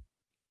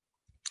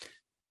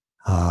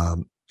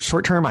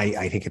 Short term,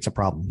 I think it's a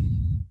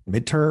problem.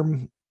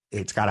 Midterm,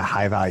 it's got a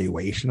high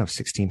valuation of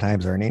 16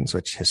 times earnings,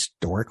 which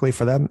historically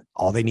for them,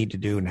 all they need to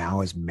do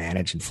now is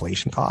manage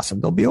inflation costs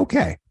and they'll be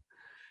okay.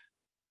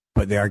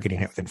 But they are getting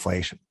hit with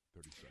inflation.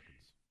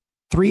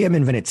 3M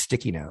invented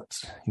sticky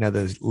notes. You know,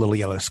 those little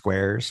yellow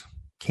squares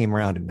came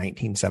around in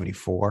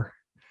 1974.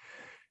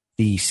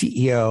 The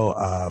CEO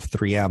of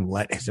 3M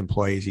let his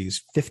employees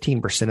use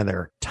 15% of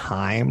their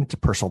time to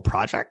personal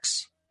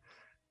projects.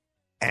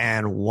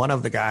 And one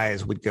of the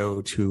guys would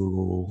go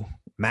to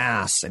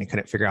mass and he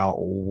couldn't figure out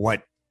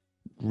what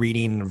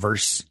reading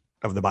verse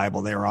of the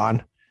Bible they were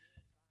on.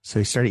 So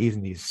he started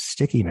using these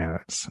sticky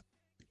notes,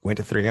 went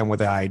to 3M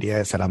with the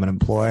idea, said, I'm an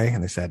employee.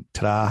 And they said,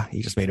 ta-da,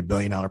 you just made $1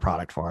 billion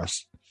product for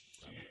us.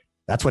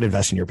 That's what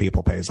investing in your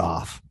people pays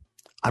off.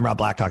 I'm Rob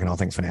Black, talking all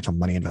things financial,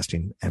 money,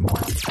 investing, and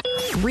more.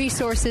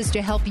 Resources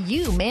to help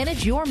you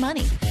manage your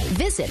money.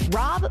 Visit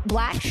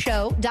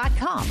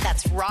robblackshow.com.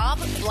 That's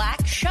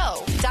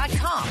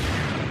robblackshow.com.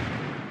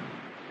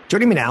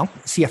 Joining me now,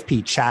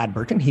 CFP Chad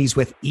Burton. He's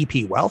with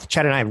EP Wealth.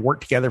 Chad and I have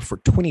worked together for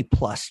 20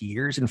 plus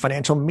years in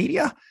financial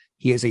media.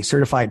 He is a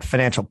certified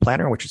financial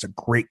planner, which is a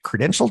great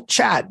credential.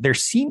 Chad, there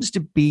seems to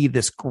be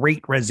this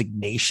great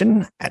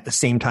resignation at the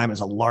same time as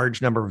a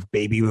large number of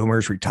baby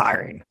boomers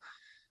retiring.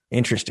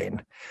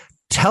 Interesting.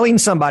 Telling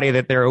somebody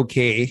that they're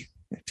okay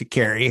to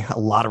carry a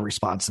lot of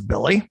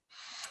responsibility.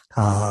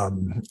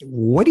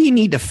 What do you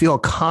need to feel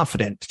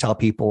confident to tell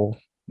people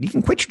you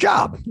can quit your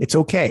job? It's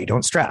okay.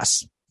 Don't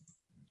stress.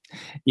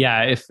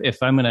 Yeah. If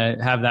I'm going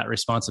to have that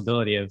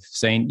responsibility of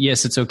saying,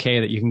 yes, it's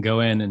okay that you can go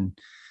in and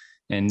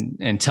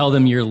and tell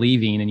them you're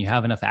leaving and you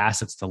have enough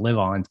assets to live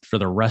on for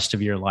the rest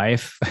of your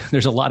life,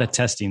 there's a lot of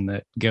testing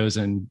that goes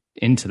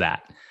into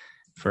that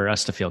for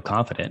us to feel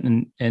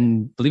confident.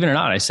 And believe it or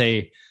not, I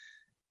say,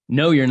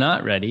 no, you're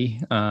not ready,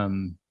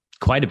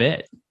 quite a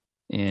bit.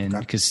 And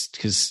because,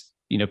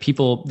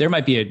 people, there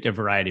might be a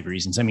variety of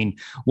reasons. I mean,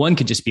 one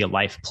could just be a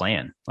life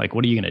plan. Like,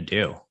 what are you going to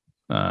do?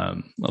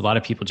 A lot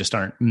of people just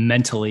aren't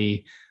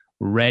mentally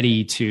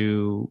ready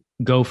to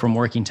go from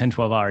working 10,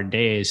 12-hour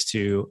days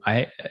to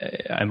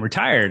I'm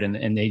retired,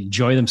 and they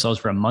enjoy themselves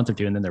for a month or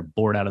two, and then they're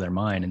bored out of their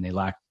mind and they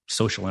lack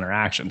social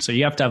interaction. So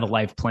you have to have a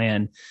life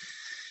plan.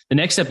 The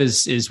next step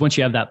is once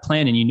you have that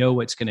plan and you know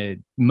what's going to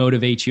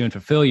motivate you and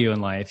fulfill you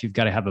in life, you've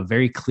got to have a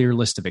very clear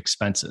list of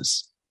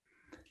expenses.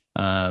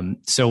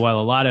 So while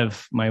a lot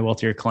of my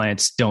wealthier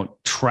clients don't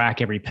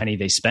track every penny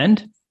they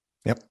spend,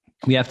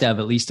 we have to have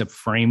at least a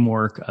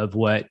framework of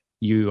what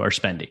you are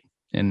spending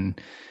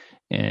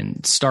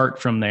and start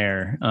from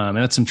there. And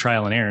that's some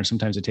trial and error.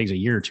 Sometimes it takes a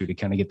year or two to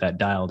kind of get that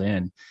dialed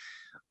in.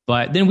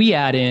 But then we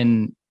add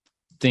in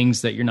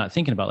things that you're not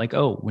thinking about, like,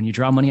 oh, when you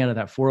draw money out of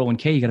that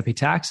 401k, you got to pay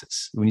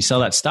taxes. When you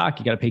sell that stock,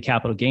 you got to pay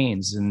capital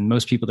gains. And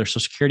most people, their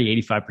Social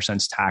Security, 85%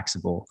 is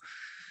taxable.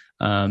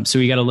 So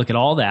we got to look at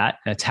all that,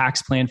 a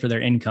tax plan for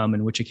their income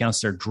and which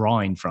accounts they're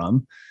drawing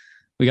from.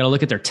 We got to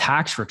look at their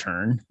tax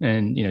return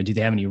and, do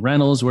they have any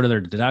rentals? What are their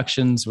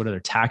deductions? What are their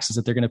taxes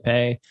that they're going to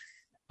pay?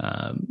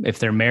 If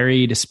they're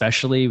married,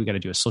 especially, we got to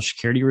do a Social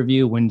Security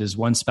review. When does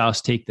one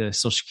spouse take the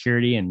Social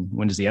Security and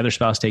when does the other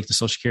spouse take the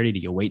Social Security? Do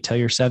you wait till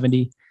you're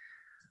 70?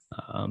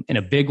 And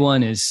a big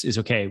one is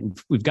okay,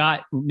 we've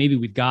got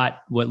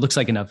what looks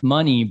like enough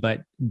money,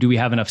 but do we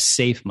have enough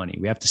safe money?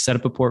 We have to set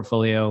up a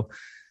portfolio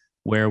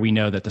where we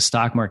know that the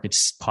stock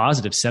market's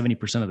positive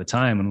 70% of the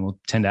time, and we'll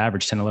tend to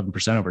average 10,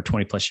 11% over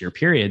 20 plus year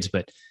periods.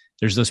 But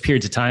there's those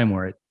periods of time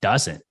where it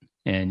doesn't.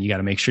 And you got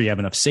to make sure you have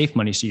enough safe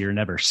money so you're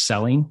never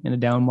selling in a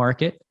down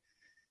market.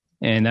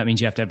 And that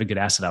means you have to have a good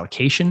asset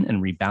allocation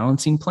and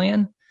rebalancing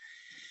plan.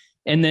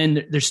 And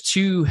then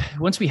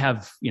once we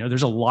have,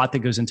 there's a lot that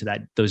goes into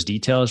those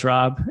details,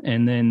 Rob.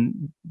 And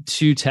then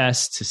 2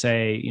 tests to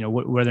say,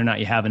 whether or not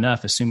you have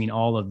enough, assuming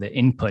all of the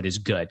input is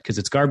good, because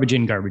it's garbage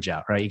in, garbage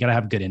out, right? You got to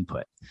have good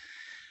input.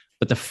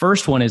 But the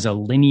first one is a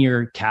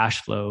linear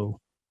cash flow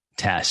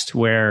test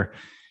where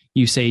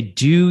you say,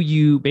 do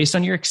you, based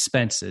on your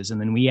expenses, and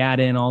then we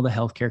add in all the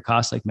healthcare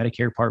costs like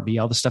Medicare Part B,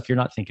 all the stuff you're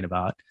not thinking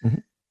about. Mm-hmm.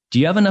 Do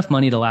you have enough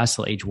money to last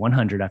till age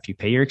 100 after you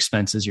pay your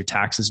expenses, your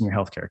taxes, and your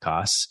healthcare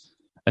costs?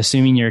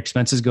 Assuming your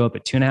expenses go up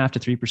at 2.5% to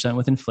 3%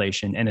 with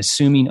inflation, and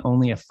assuming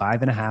only a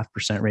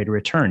 5.5% rate of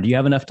return, do you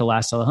have enough to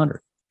last till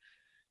 100?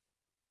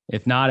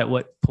 If not, at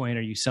what point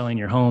are you selling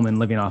your home and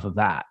living off of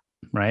that?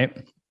 Right?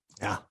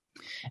 Yeah.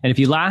 And if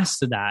you last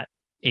to that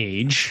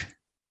age,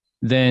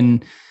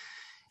 then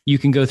you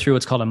can go through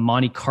what's called a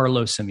Monte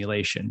Carlo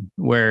simulation,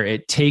 where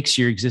it takes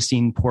your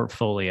existing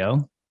portfolio,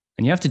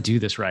 and you have to do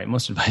this right.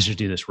 Most advisors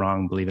do this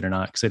wrong, believe it or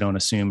not, because they don't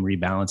assume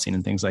rebalancing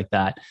and things like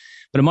that.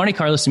 But a Monte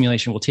Carlo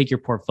simulation will take your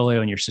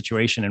portfolio and your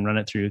situation and run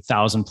it through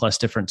 1,000+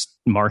 different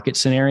market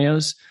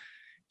scenarios.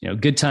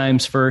 Good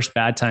times first,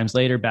 bad times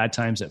later, bad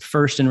times at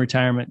first in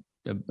retirement,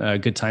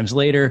 good times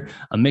later,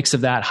 a mix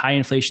of that, high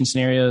inflation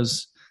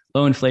scenarios,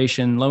 low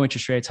inflation, low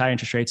interest rates, high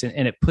interest rates,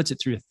 and it puts it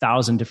through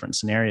 1,000 different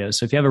scenarios.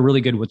 So if you have a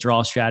really good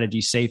withdrawal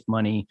strategy, safe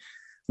money,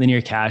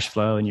 linear cash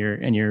flow, and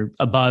you're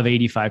above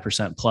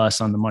 85%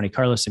 plus on the Monte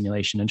Carlo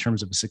simulation in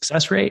terms of a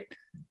success rate,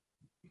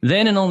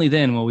 then and only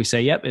then will we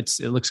say, yep, it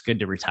looks good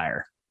to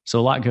retire. So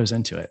a lot goes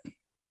into it.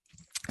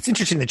 It's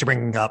interesting that you're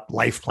bringing up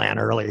life plan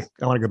early.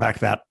 I want to go back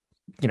to that,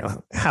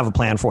 have a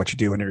plan for what you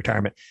do in your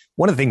retirement.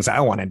 One of the things I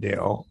want to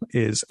do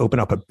is open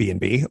up a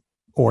B&B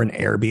or an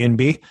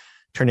Airbnb,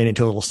 turn it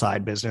into a little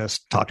side business,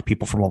 talk to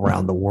people from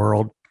around the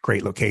world,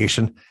 great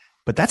location.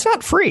 But that's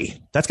not free.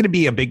 That's going to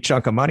be a big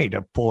chunk of money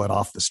to pull it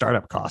off the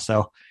startup cost.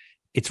 So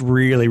it's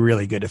really,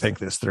 really good to think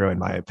this through, in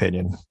my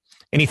opinion.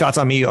 Any thoughts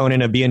on me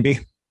owning a B&B?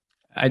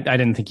 I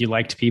didn't think you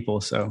liked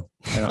people, so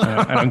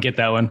I don't get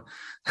that one.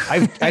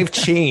 I've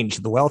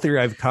changed. The wealthier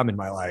I've come in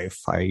my life,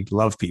 I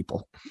love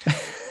people.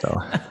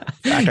 So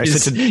in fact,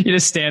 you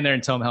just stand there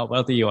and tell them how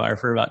wealthy you are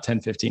for about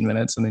 10, 15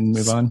 minutes and then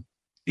move on.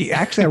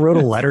 Actually, I wrote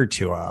a letter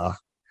to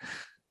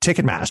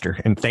Ticketmaster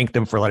and thanked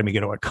them for letting me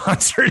go to a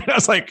concert. And I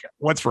was like,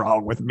 what's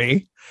wrong with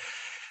me?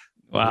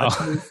 Wow.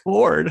 Let's move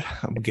forward.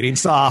 I'm getting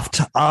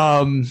soft.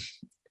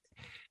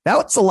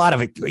 That's a lot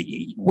of it.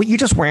 What you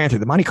just ran through,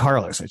 the Monte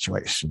Carlo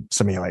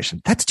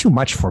simulation, that's too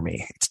much for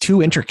me. It's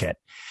too intricate.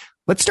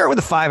 Let's start with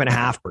the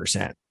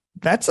 5.5%.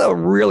 That's a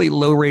really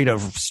low rate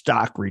of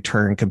stock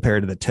return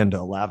compared to the 10 to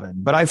 11.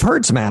 But I've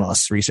heard some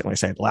analysts recently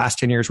say the last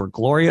 10 years were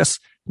glorious.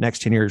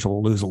 Next 10 years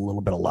will lose a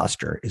little bit of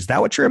luster. Is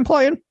that what you're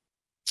implying?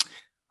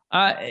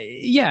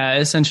 Yeah,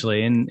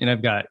 essentially. And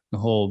I've got a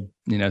whole,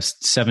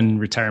 7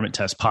 retirement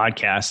test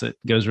podcast that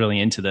goes really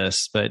into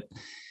this. But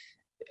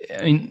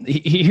I mean,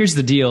 here's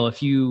the deal.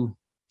 If you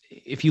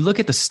look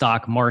at the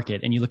stock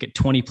market and you look at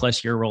 20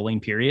 plus year rolling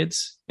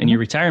periods and your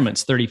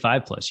retirement's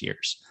 35 plus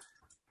years,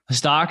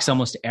 stocks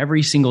almost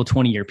every single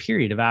 20-year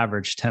period have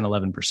averaged 10,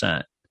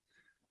 11%.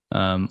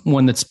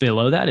 One that's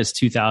below that is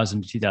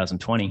 2000 to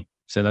 2020.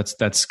 So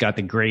that's got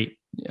the great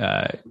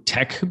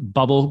tech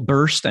bubble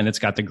burst, and it's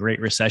got the Great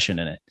Recession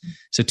in it.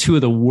 So two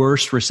of the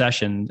worst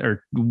recession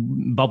or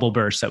bubble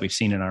bursts that we've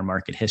seen in our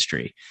market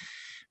history.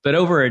 But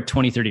over a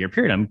 20, 30 year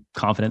period, I'm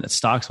confident that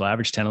stocks will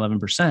average 10,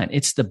 11%.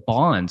 It's the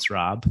bonds,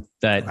 Rob,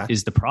 that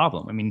is the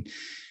problem. I mean,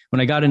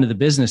 when I got into the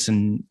business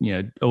and,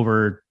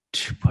 over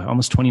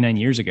almost 29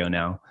 years ago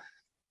now,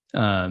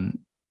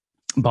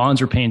 bonds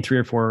were paying 3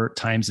 or 4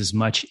 times as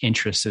much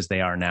interest as they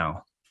are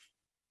now.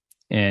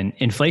 And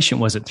inflation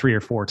wasn't 3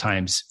 or 4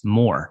 times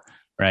more,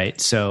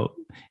 right? So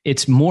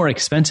it's more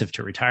expensive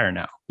to retire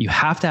now. You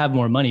have to have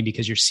more money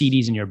because your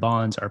CDs and your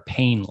bonds are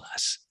paying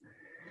less.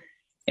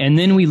 And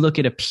then we look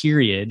at a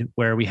period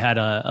where we had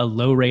a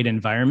low rate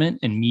environment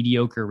and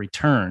mediocre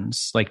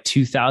returns, like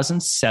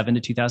 2007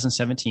 to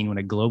 2017, when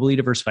a globally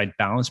diversified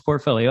balanced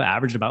portfolio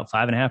averaged about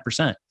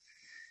 5.5%,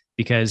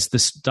 because the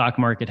stock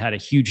market had a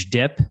huge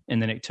dip.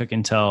 And then it took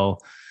until,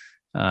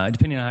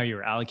 depending on how you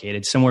were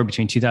allocated, somewhere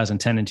between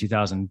 2010 and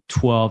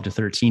 2012 to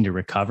 13 to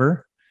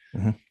recover.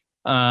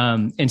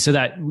 Mm-hmm. And so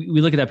that we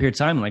look at that period of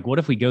time, like, what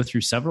if we go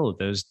through several of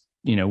those,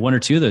 1 or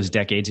 2 of those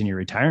decades in your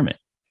retirement?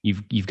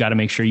 You've got to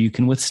make sure you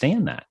can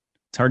withstand that.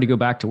 It's hard to go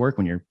back to work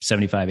when you're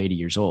 75, 80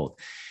 years old.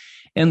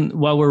 And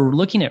while we're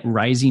looking at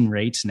rising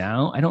rates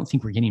now, I don't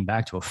think we're getting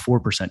back to a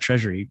 4%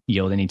 treasury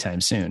yield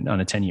anytime soon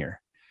on a 10-year.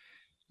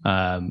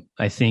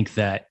 I think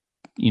that,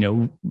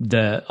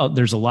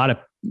 there's a lot of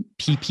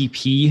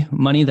PPP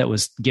money that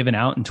was given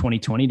out in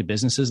 2020 to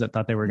businesses that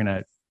thought they were going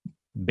to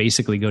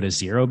basically go to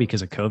zero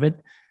because of COVID.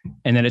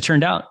 And then it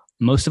turned out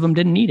most of them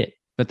didn't need it,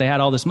 but they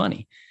had all this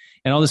money.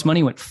 And all this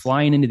money went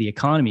flying into the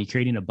economy,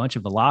 creating a bunch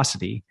of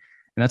velocity.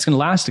 And that's going to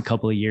last a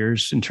couple of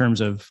years in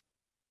terms of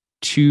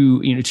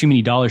too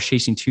many dollars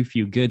chasing too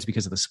few goods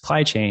because of the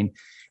supply chain.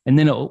 And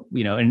then,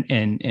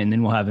 and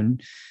then we'll have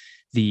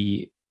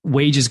the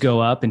wages go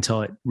up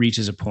until it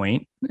reaches a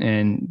point,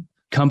 and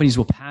companies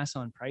will pass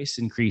on price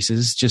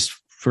increases just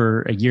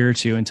for a year or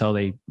two until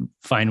they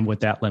find what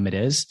that limit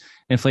is.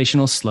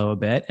 Inflation will slow a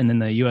bit. And then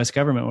the US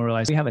government will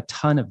realize we have a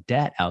ton of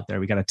debt out there.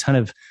 We got a ton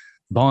of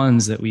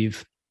bonds that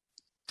we've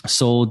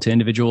sold to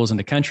individuals and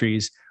to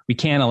countries. We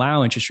can't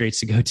allow interest rates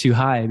to go too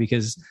high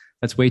because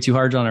that's way too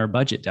hard on our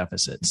budget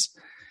deficits.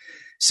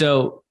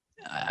 So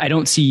I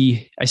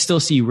still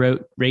see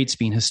rates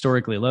being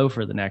historically low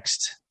for the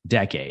next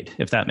decade,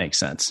 if that makes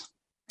sense.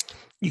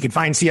 You can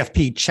find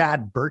CFP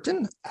Chad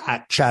Burton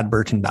at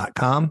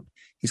chadburton.com.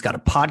 He's got a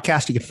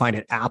podcast you can find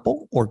at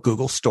Apple or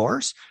Google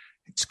stores.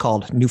 It's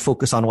called New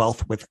Focus on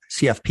Wealth with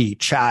CFP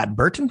Chad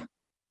Burton.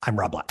 I'm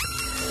Rob Black.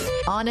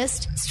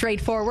 Honest,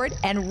 straightforward,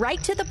 and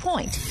right to the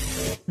point.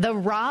 The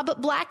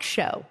Rob Black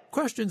Show.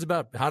 Questions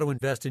about how to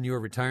invest in your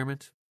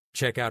retirement?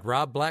 Check out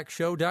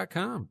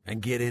robblackshow.com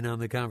and get in on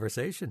the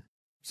conversation.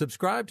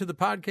 Subscribe to the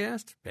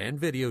podcast and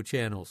video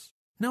channels.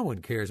 No one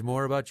cares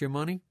more about your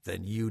money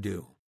than you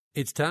do.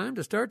 It's time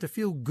to start to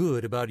feel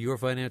good about your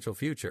financial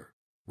future.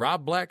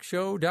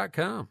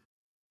 robblackshow.com.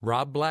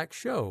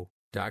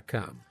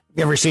 robblackshow.com.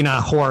 You ever seen a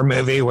horror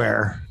movie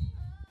where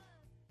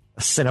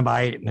a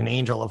Cenobite and an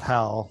angel of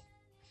hell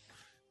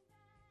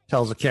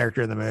tells a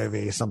character in the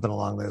movie something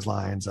along those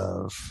lines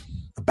of,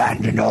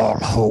 abandon all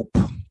hope,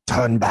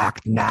 turn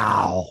back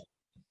now?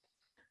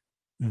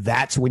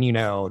 That's when you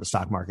know the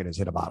stock market has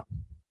hit a bottom.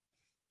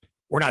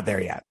 We're not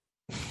there yet.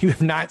 You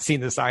have not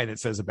seen the sign that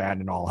says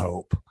abandon all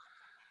hope.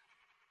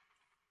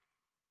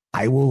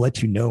 I will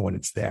let you know when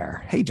it's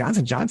there. Hey,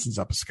 Johnson & Johnson's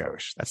up a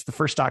skosh. That's the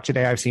first stock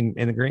today I've seen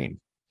in the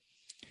green.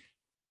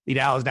 The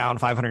Dow is down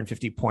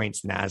 550 points.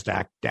 The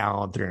NASDAQ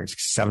down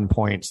 367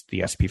 points.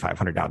 The S&P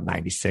 500 down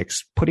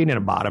 96. Putting in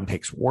a bottom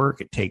takes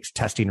work. It takes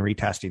testing,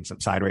 retesting,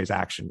 some sideways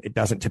action. It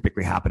doesn't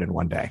typically happen in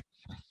one day.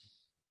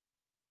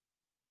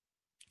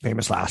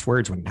 Famous last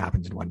words when it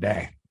happens in one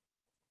day.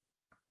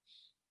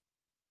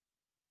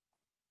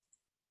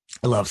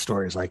 I love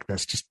stories like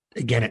this. Just,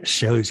 again, it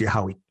shows you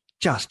how we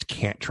just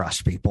can't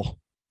trust people.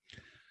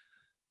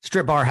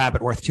 Strip bar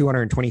habit worth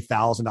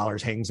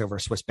 $220,000 hangs over a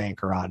Swiss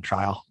banker on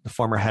trial. The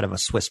former head of a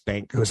Swiss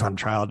bank goes on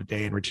trial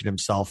today, enriching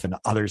himself and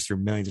others through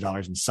millions of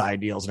dollars in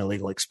side deals and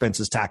illegal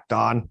expenses tacked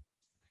on.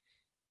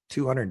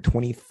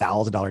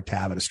 $220,000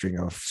 tab at a string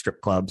of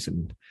strip clubs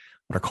and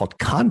what are called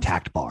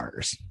contact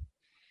bars.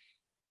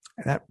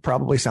 And that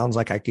probably sounds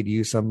like I could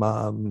use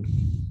some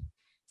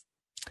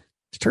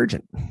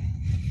detergent,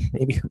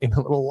 maybe a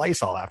little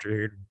Lysol after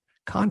your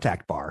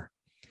contact bar.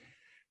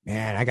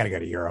 Man, I got to go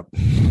to Europe.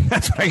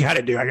 That's what I got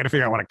to do. I got to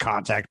figure out what a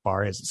contact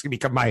bar is. It's going to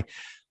become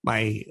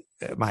my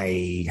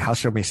how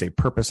should we say,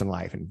 purpose in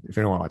life. And if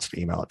anyone wants to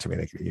email it to me,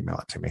 they can email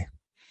it to me.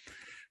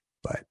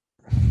 But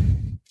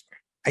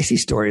I see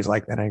stories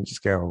like that. And I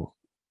just go,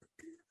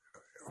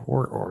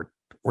 we're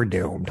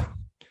doomed.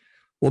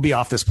 We'll be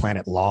off this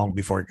planet long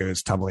before it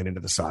goes tumbling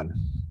into the sun.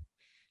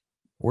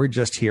 We're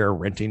just here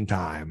renting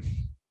time.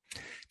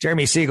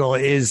 Jeremy Siegel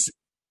is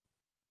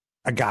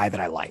a guy that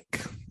I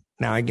like.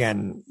 Now,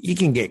 again, you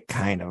can get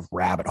kind of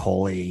rabbit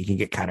holey. You can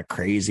get kind of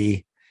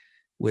crazy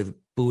with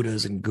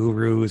Buddhas and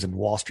gurus and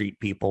Wall Street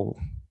people.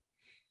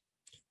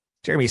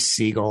 Jeremy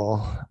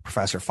Siegel,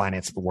 professor of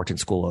finance at the Wharton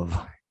School of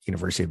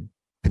University of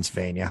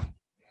Pennsylvania.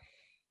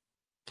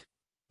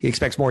 He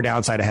expects more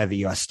downside ahead of the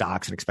U.S.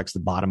 stocks and expects the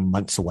bottom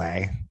months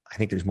away. I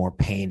think there's more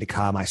pain to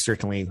come. I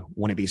certainly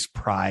wouldn't be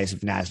surprised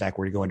if NASDAQ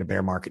were to go into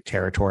bear market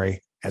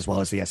territory, as well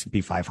as the S&P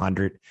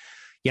 500.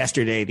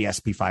 Yesterday, the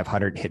S&P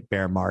 500 hit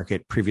bear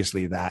market.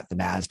 Previously that, the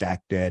NASDAQ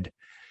did.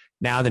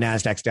 Now the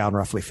NASDAQ's down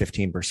roughly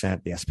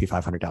 15%, the S&P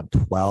 500 down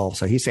 12%.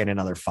 So he's saying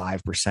another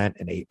 5%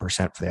 and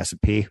 8% for the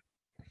S&P.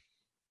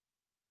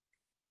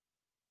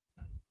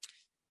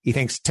 He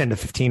thinks 10 to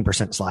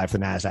 15% slide for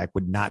the NASDAQ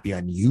would not be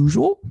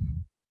unusual.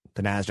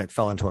 The NASDAQ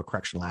fell into a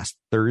correction last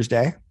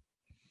Thursday.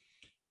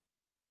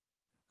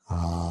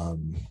 I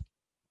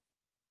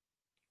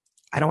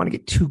don't want to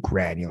get too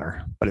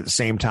granular, but at the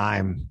same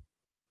time,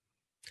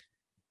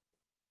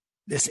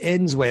 this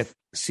ends with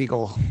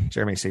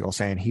Jeremy Siegel,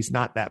 saying he's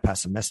not that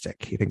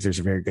pessimistic. He thinks there's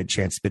a very good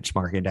chance the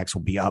benchmark index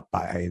will be up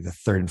by the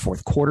third and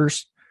fourth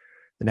quarters.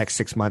 The next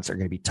 6 months are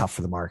going to be tough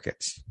for the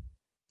markets.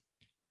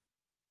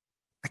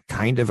 I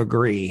kind of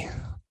agree.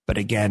 But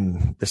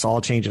again, this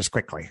all changes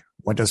quickly.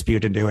 What does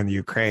Putin do in the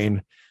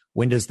Ukraine?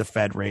 When does the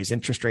Fed raise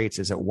interest rates?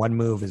 Is it one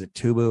move? Is it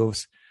two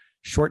moves?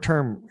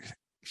 Short-term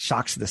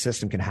shocks to the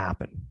system can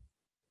happen.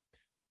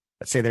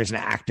 Let's say there's an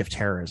act of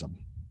terrorism.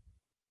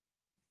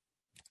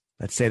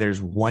 Let's say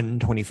there's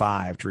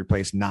 125 to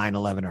replace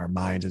 9/11 in our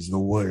minds as the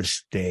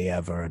worst day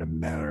ever in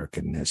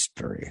American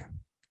history.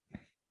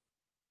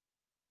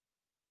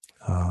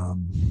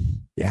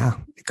 Yeah,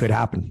 it could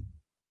happen.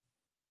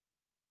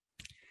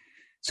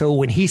 So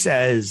when he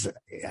says,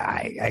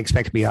 I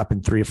expect to be up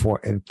in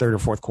third or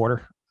fourth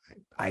quarter,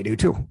 I do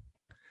too.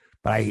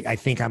 But I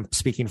think I'm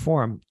speaking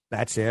for him.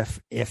 That's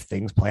if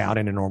things play out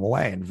in a normal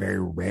way, and very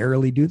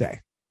rarely do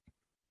they.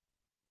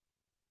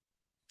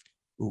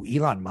 Ooh,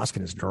 Elon Musk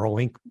and his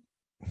Neuralink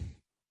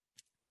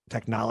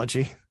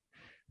technology,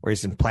 where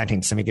he's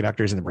implanting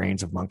semiconductors in the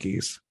brains of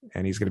monkeys,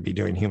 and he's going to be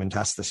doing human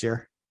tests this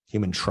year.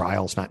 Human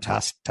trials, not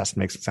tests. Test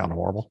makes it sound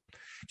horrible.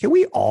 Can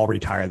we all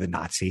retire the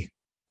Nazi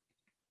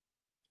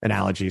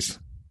analogies?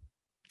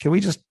 Can we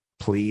just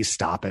please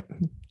stop it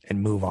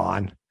and move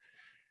on?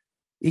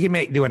 You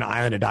can do an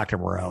Island of Dr.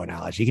 Moreau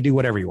analogy. You can do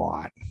whatever you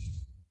want.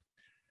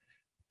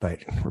 But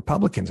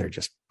Republicans are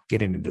just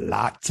getting into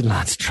lots and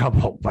lots of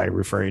trouble by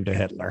referring to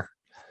Hitler.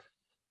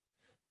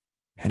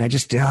 And it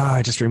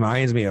just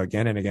reminds me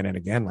again and again and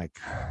again, like,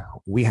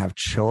 we have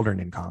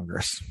children in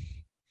Congress,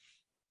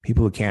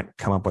 people who can't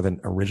come up with an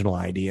original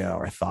idea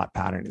or a thought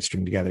pattern and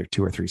string together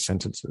 2 or 3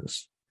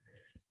 sentences.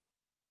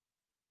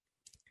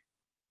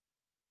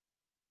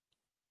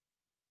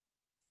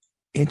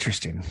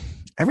 Interesting.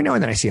 Every now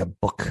and then I see a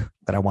book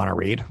that I want to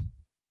read.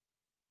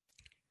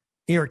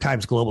 New York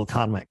Times global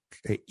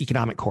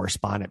economic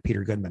correspondent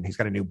Peter Goodman, he's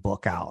got a new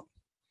book out.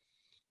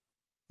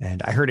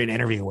 And I heard an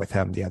interview with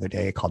him the other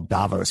day called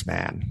Davos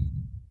Man.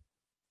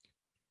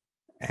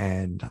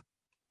 And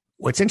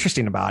what's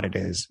interesting about it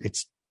is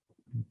it's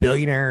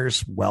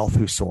billionaires' wealth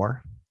who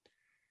soar,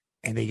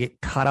 and they get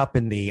caught up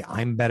in the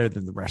I'm better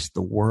than the rest of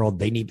the world.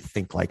 They need to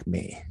think like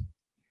me.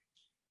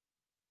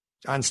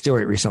 Jon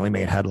Stewart recently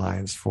made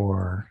headlines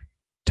for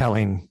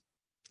telling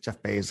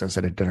Jeff Bezos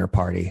at a dinner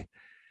party,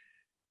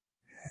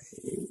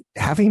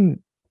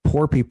 having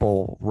poor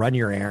people run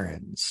your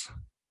errands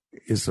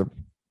is a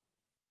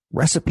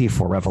recipe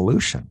for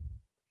revolution.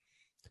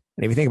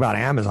 And if you think about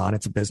Amazon,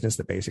 it's a business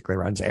that basically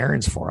runs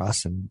errands for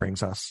us and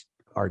brings us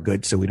our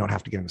goods so we don't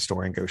have to get in the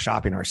store and go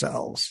shopping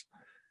ourselves.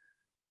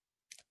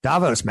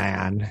 Davos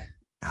Man,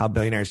 How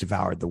Billionaires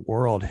Devoured the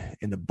World,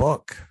 in the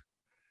book,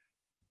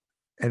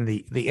 and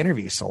the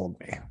interview sold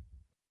me.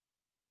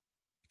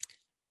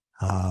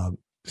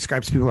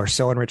 Describes people who are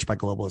so enriched by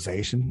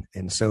globalization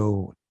and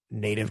so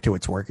native to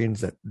its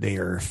workings that they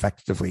are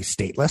effectively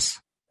stateless.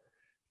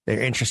 Their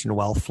interest in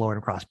wealth flowing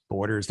across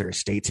borders, their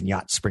estates and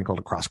yachts sprinkled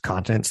across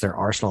continents, their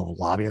arsenal of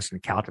lobbyists and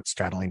accountants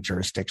straddling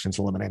jurisdictions,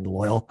 eliminating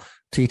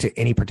loyalty to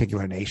any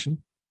particular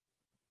nation.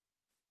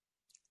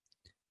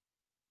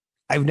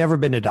 I've never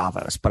been to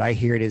Davos, but I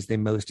hear it is the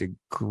most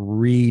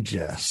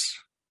egregious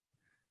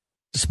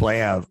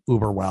display of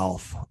uber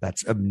wealth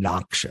that's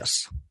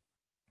obnoxious.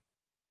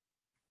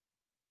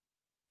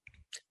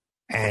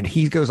 And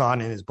he goes on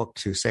in his book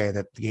to say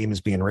that the game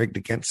is being rigged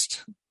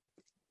against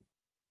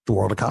the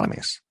world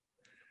economies,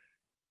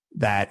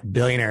 that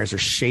billionaires are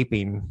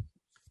shaping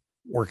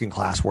working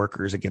class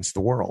workers against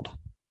the world.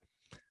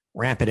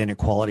 Rampant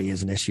inequality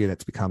is an issue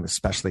that's become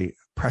especially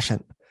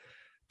prescient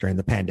during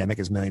the pandemic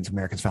as millions of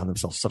Americans found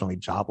themselves suddenly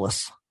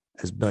jobless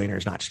as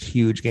billionaires notched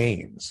huge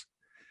gains.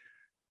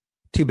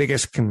 Two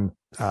biggest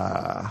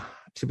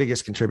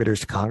contributors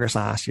to Congress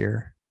last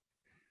year,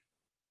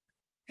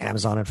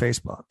 Amazon and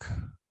Facebook.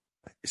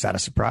 Is that a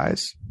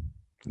surprise?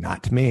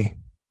 Not to me.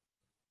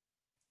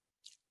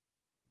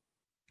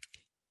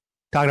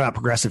 Talking about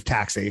progressive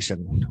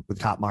taxation with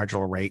top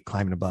marginal rate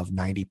climbing above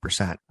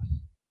 90%.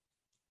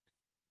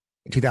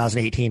 In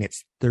 2018,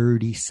 it's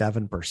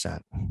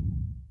 37%.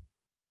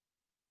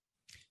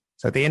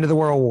 So at the end of the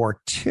World War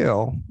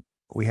II,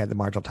 we had the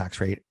marginal tax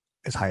rate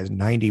as high as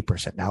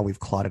 90%. Now we've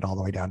clawed it all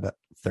the way down to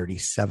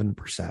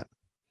 37%.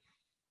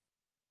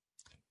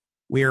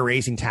 We are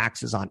raising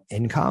taxes on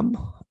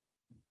income.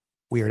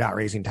 We are not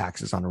raising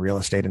taxes on real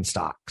estate and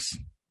stocks.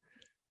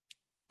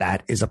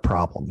 That is a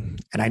problem.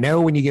 And I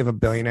know when you give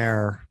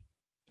when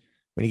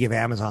you give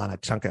Amazon a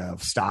chunk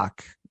of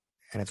stock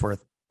and it's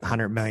worth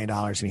 $100 million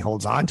and he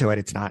holds on to it,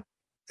 it's not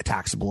a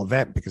taxable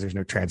event because there's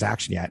no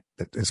transaction yet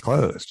that is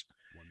closed.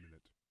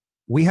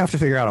 We have to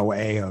figure out a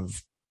way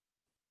of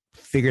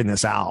figuring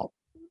this out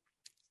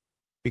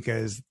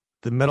because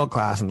the middle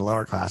class and the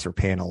lower class are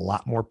paying a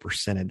lot more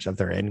percentage of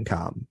their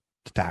income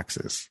to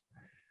taxes.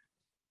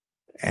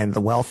 And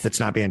the wealth that's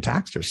not being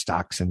taxed are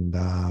stocks and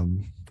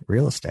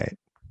real estate.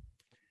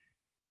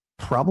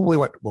 Probably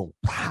what will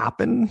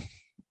happen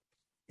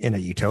in a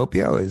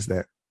utopia is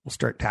that we'll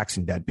start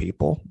taxing dead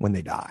people when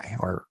they die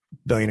or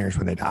billionaires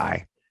when they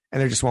die. And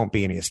there just won't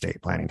be any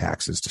estate planning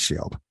taxes to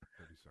shield.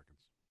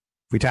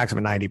 If we tax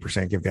them at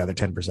 90%, give the other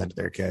 10% to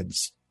their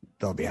kids,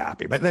 they'll be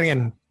happy. But then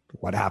again,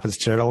 what happens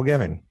to charitable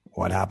giving?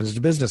 What happens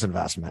to business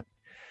investment?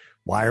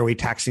 Why are we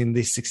taxing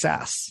the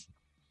success?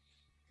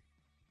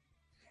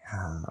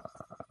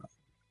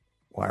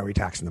 Why are we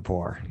taxing the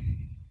poor?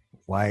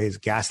 Why is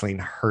gasoline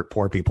hurt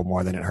poor people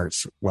more than it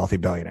hurts wealthy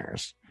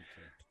billionaires?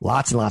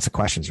 Lots and lots of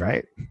questions,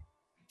 right?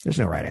 There's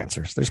no right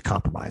answers. There's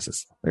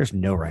compromises. There's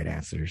no right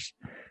answers.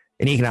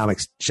 In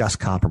economics, just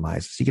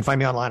compromises. You can find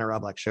me online at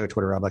Rob Black Show,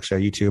 Twitter, Rob Black Show,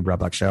 YouTube, Rob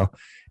Black Show.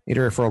 Need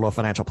a referral to a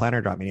financial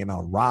planner? Drop me an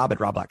email,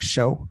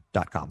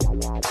 rob@robblackshow.com.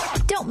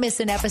 Don't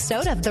miss an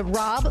episode of The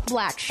Rob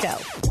Black Show.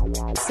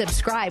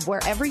 Subscribe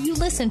wherever you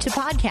listen to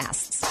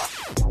podcasts.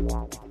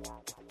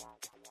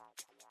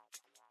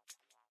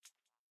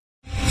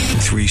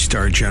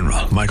 3-star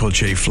General Michael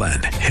J.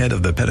 Flynn, head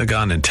of the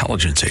Pentagon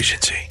Intelligence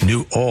Agency,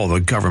 knew all the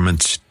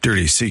government's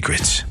dirty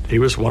secrets. He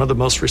was one of the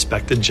most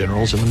respected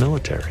generals in the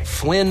military.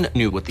 Flynn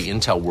knew what the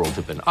intel world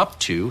had been up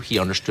to. He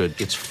understood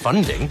its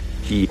funding.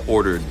 He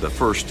ordered the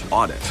first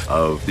audit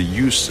of the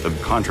use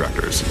of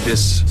contractors.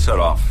 This set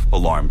off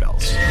alarm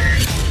bells.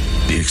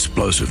 The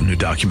explosive new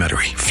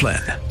documentary,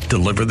 Flynn,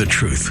 Deliver the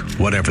Truth,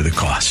 Whatever the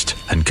Cost,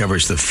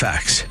 uncovers the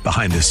facts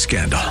behind this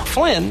scandal.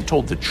 Flynn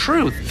told the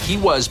truth. He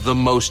was the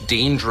most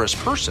dangerous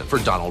person for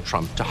Donald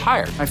Trump to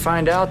hire. I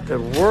find out the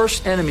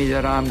worst enemy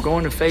that I'm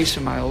going to face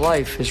in my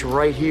life is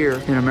right here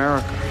in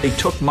America. They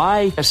took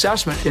my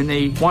assessment and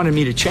they wanted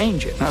me to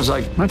change it. And I was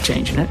like, I'm not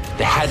changing it.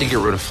 They had to get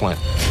rid of Flynn.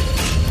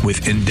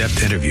 With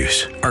in-depth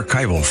interviews,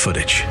 archival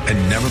footage,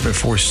 and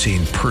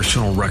never-before-seen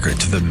personal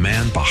records of the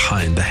man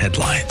behind the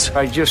headlines.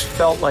 I just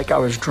felt like I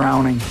was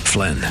drowning.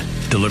 Flynn,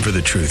 Deliver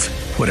the Truth,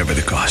 Whatever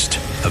the Cost.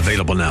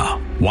 Available now.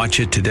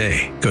 Watch it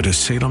today. Go to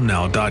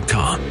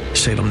salemnow.com.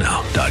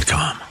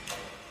 salemnow.com.